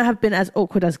it wouldn't have been as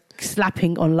awkward as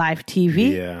slapping on live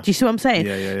TV. Do you see what I'm saying?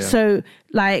 Yeah. So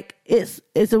like it's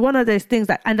one of those things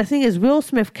that, and the thing is, Will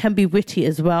Smith can be witty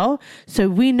as well. So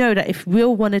we know that if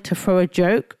Will wanted to throw a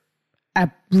joke,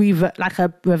 like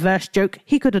a reverse joke,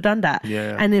 he could have done that.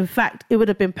 And in fact, it would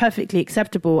have been perfectly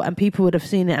acceptable, and people would have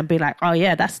seen it and be like, oh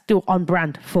yeah, that's still on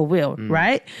brand for Will,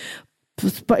 right?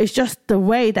 But it's just the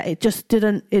way that it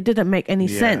didn't make any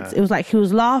sense. It was like he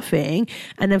was laughing,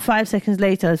 and then 5 seconds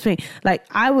later, I was thinking, like,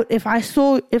 I would, if I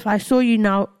saw you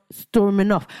now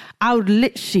storming off, I would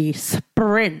literally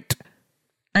sprint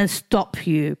and stop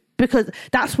you because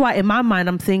that's why in my mind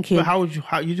I'm thinking. But how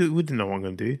you do? We didn't know what I'm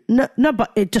going to do. No,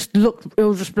 but it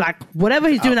was just like whatever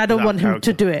he's doing, I don't want him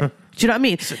to do it. Do you know what I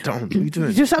mean? Sit down. What are you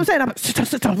doing? You know what I'm saying? I'm like,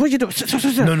 sit down. What are you doing?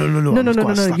 Sit down. No.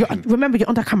 Remember, you're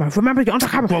on the camera. What camera?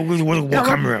 What do you know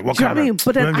what I camera? mean?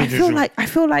 But then I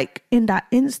feel like in that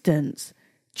instance,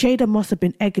 Jada must have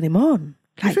been egging him on.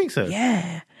 Like, You think so?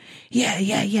 Yeah.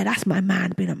 That's my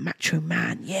man, being a macho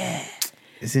man. Yeah.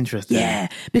 It's interesting. Yeah.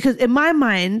 Because in my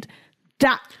mind,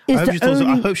 that is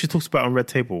I hope she talks about it on Red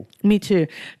Table. Me too.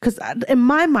 Because in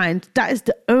my mind, that is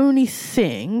the only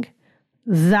thing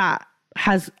that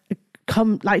has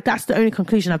come, like, that's the only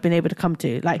conclusion I've been able to come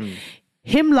to. Like,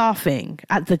 him laughing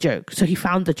at the joke. So he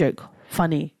found the joke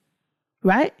funny,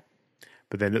 right?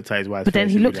 But then looked at his wife. But then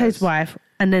he looked at his wife,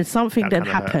 and then something then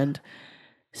happened.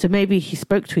 So maybe he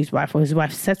spoke to his wife, or his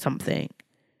wife said something,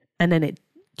 and then it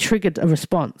triggered a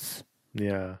response.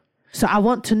 Yeah. So I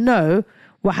want to know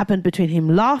what happened between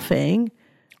him laughing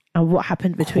and what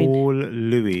happened between... Call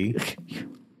Louis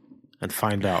and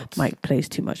find out. Mike plays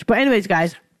too much. But anyways,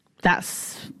 guys,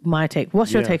 that's my take.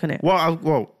 What's your take on it?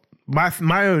 Well,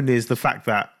 my own is the fact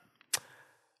that,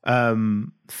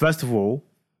 first of all,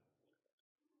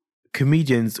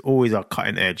 comedians always are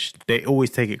cutting edge. They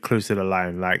always take it close to the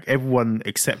line. Like, everyone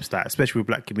accepts that, especially with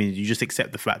black comedians. You just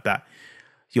accept the fact that,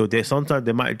 sometimes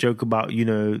they might joke about,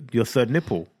 your third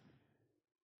nipple.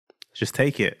 Just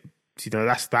take it.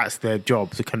 That's their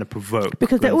job, to kind of provoke.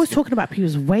 Because they're always talking about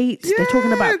people's weight. Yeah, they're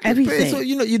talking about everything. But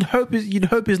you'd hope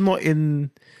it's not you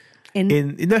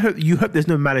hope there's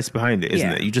no malice behind it, isn't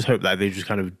it? You just hope that they just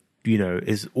kind of,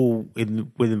 is all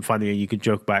within funny, and you can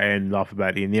joke about it and laugh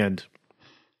about it in the end.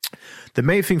 The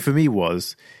main thing for me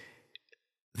was,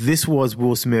 this was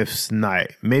Will Smith's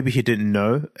night. Maybe he didn't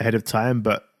know ahead of time,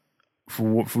 but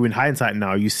for in hindsight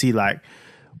now, you see, like,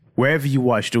 wherever you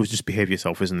are, you should always just behave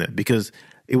yourself, isn't it? Because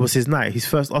it was his night, his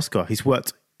first Oscar. He's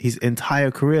worked his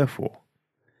entire career for.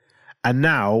 And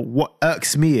now, what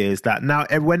irks me is that now,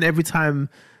 every time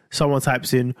someone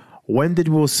types in, when did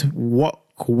Will Smith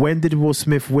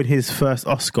win his first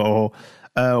Oscar, or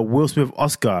Will Smith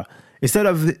Oscar? Instead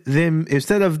of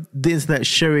the internet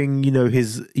showing,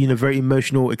 his, very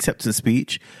emotional acceptance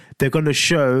speech, they're going to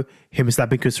show him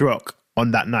slapping Chris Rock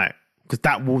on that night. Because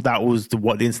that was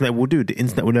what the internet will do. The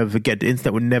internet will never forget. The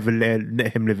internet will never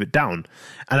let him live it down.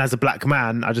 And as a black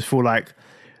man, I just feel like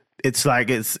it's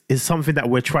something that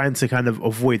we're trying to kind of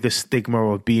avoid, the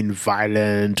stigma of being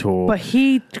violent or. But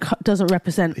he doesn't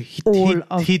represent all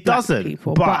of black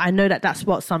people. But I know that's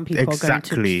what some people are going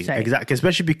to say. Exactly,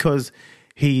 especially because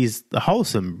he's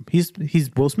wholesome. He's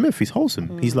Will Smith. He's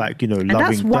wholesome. He's like, loving. And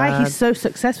that's why he's so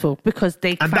successful, because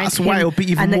they find that's why it'll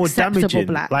be even more damaging.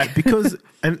 Black. Like, because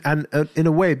and in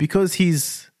a way, because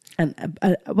he's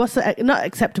not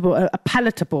acceptable, a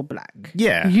palatable black.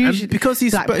 Yeah, usually because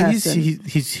he's got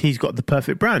the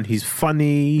perfect brand. He's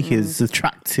funny. He's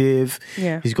attractive.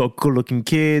 Yeah, he's got good-looking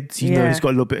kids. You know, he's got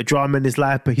a little bit of drama in his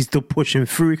life, but he's still pushing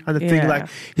through, kind of thing. Like,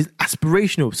 he's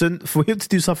aspirational. So for him to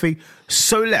do something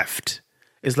so left,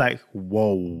 it's like,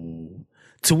 whoa.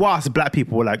 To us, black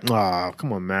people were like,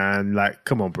 come on, man. Like,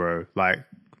 come on, bro. Like,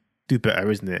 do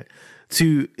better, isn't it?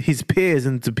 To his peers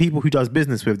and to people who does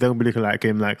business with, they'll be looking like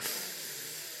him like,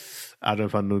 I don't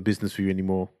find no business for you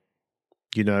anymore.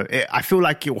 I feel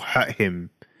like it will hurt him.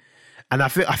 And I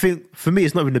think for me,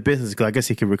 it's not even the business, because I guess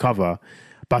he can recover.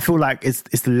 But I feel like it's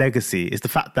the legacy. It's the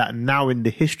fact that now in the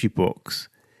history books,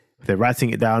 they're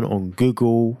writing it down on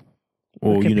Google,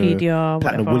 or Wikipedia,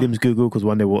 Platinum Williams Google, because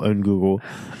one day we'll own Google,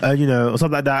 or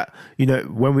something like that.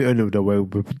 When we own it, though,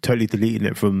 we're totally deleting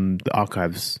it from the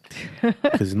archives,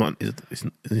 because it's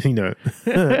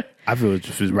I feel it's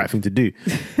just the right thing to do,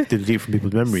 to delete from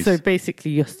people's memories. So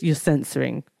basically, you're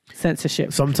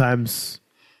censorship. Sometimes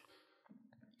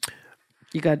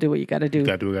you gotta do what you gotta do.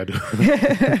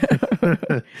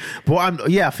 But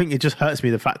I think it just hurts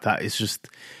me, the fact that it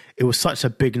was such a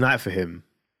big night for him.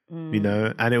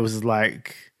 And it was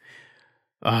like,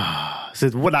 so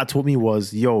what that taught me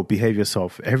was, behave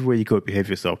yourself. Everywhere you go, behave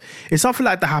yourself. If something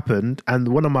like that happened, and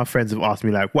one of my friends have asked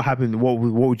me, like, what happened? What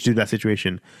would you do in that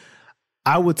situation?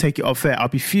 I would take it off air. I'll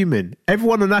be fuming.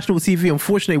 Everyone on national TV,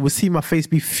 unfortunately, will see my face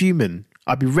be fuming.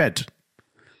 I'll be red.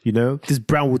 This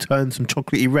brown will turn some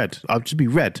chocolatey red. I'll just be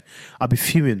red. I'll be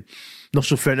fuming.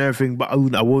 Nostril flare and everything, but I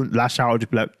won't lash out. I'll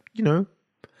just be like,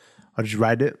 I'll just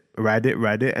ride it,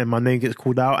 and my name gets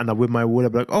called out, and I win my award. I'll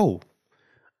be like, oh,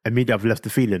 immediately I've left the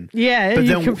feeling. Yeah, but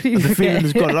then the feeling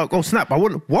has gone like, oh snap! I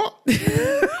won. What?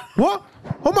 What?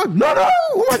 Oh my no!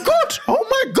 Oh my god!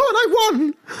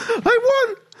 I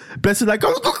won! Blessed, like, get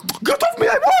off me!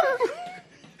 I won!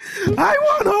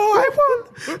 Oh, I won!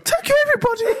 Take care,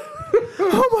 everybody!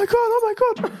 Oh my god!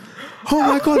 Oh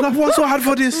my God, I've worked so hard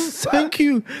for this. Thank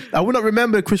you. I will not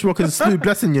remember Chris Rock as Smooth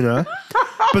Blessing, you know.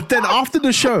 But then after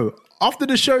the show,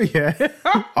 yeah,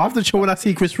 after the show, when I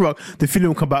see Chris Rock, the feeling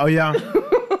will come back. Oh yeah,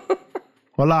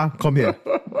 hola, come here.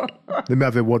 Let me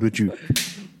have a word with you.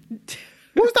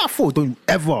 What was that for? Don't you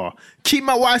ever keep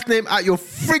my wife's name out your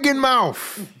friggin'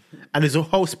 mouth. And there's a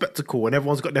whole spectacle, and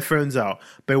everyone's got their phones out,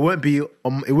 but it won't be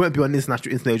on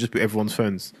international internet. It'll just be everyone's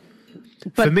phones.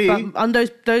 But, for me, but on those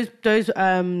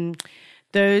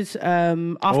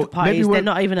after parties, they're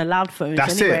not even allowed phones.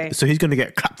 That's anyway. it. So he's going to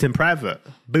get clapped in private.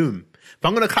 Boom. If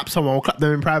I'm going to clap someone, I'll clap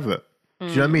them in private. Do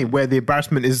you know what I mean? Where the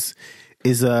embarrassment is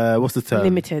what's the term?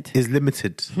 Limited. Is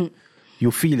limited.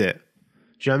 You'll feel it.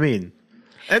 Do you know what I mean?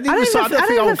 And I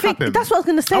don't even think that's what I was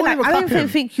going to say. I don't even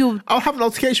think you'll. I'll have an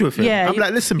altercation with him. Yeah, I'm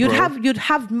like, listen, bro.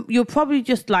 You'll probably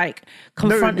just like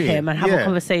confront him and have a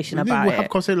conversation about it. Have a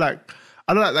conversation like,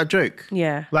 I don't like that joke.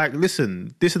 Yeah. Like,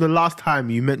 listen, this is the last time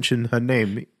you mention her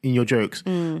name in your jokes.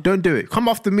 Don't do it. Come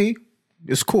after me.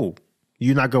 It's cool.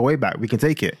 You and I go way back. We can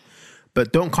take it.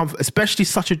 But don't come, especially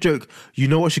such a joke. You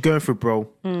know what you're going through, bro.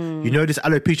 You know this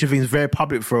alopecia thing is very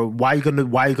public, bro. Why are you gonna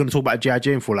talk about G.I.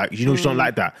 Jane for? Like, you know you don't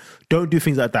like that. Don't do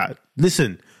things like that.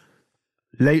 Listen,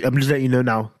 I'm just letting you know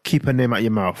now. Keep her name out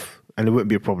your mouth, and it won't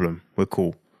be a problem. We're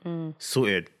cool,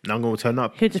 sorted. Now I'm gonna turn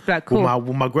up. He'll just be like, cool. With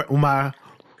my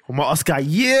Oscar,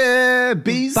 yeah,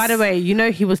 beast. By the way, you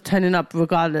know he was turning up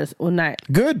regardless all night.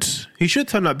 Good. He should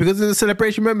turn up because it's a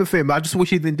celebration moment for him. I just wish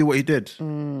he didn't do what he did.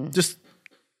 Just.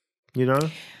 You know,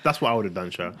 that's what I would have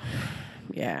done, Sha.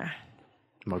 Yeah.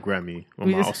 My Grammy or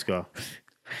my Oscar.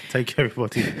 Take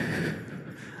everybody.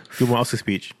 Do my Oscar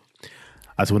speech.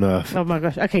 I just want to. Oh my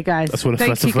gosh. Okay, guys. I just want to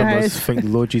first and foremost thank the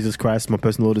Lord Jesus Christ, my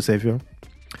personal Lord and Savior.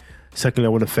 Secondly, I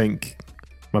want to thank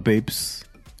my babes,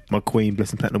 my queen,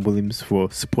 Blessing Platinum Williams, for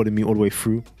supporting me all the way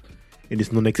through in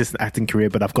this non-existent acting career,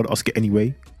 but I've got an Oscar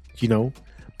anyway, you know.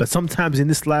 But sometimes in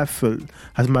this life,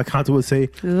 as my accountant would say,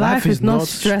 life is not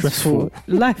stressful.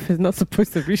 Life is not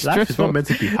supposed to be stressful. Life is not meant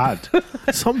to be hard.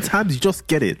 Sometimes you just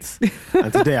get it.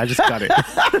 And today I just got it.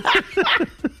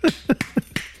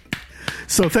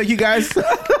 So thank you guys.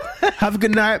 Have a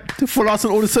good night. Follow us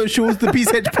on all the socials, the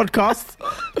PCH Podcast.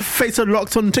 Face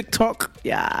Unlocked on TikTok.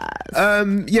 Yes.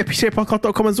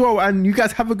 PCHpodcast.com as well. And you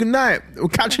guys have a good night. We'll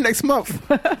catch you next month.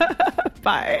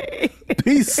 Bye.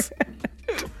 Peace.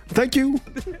 Thank you.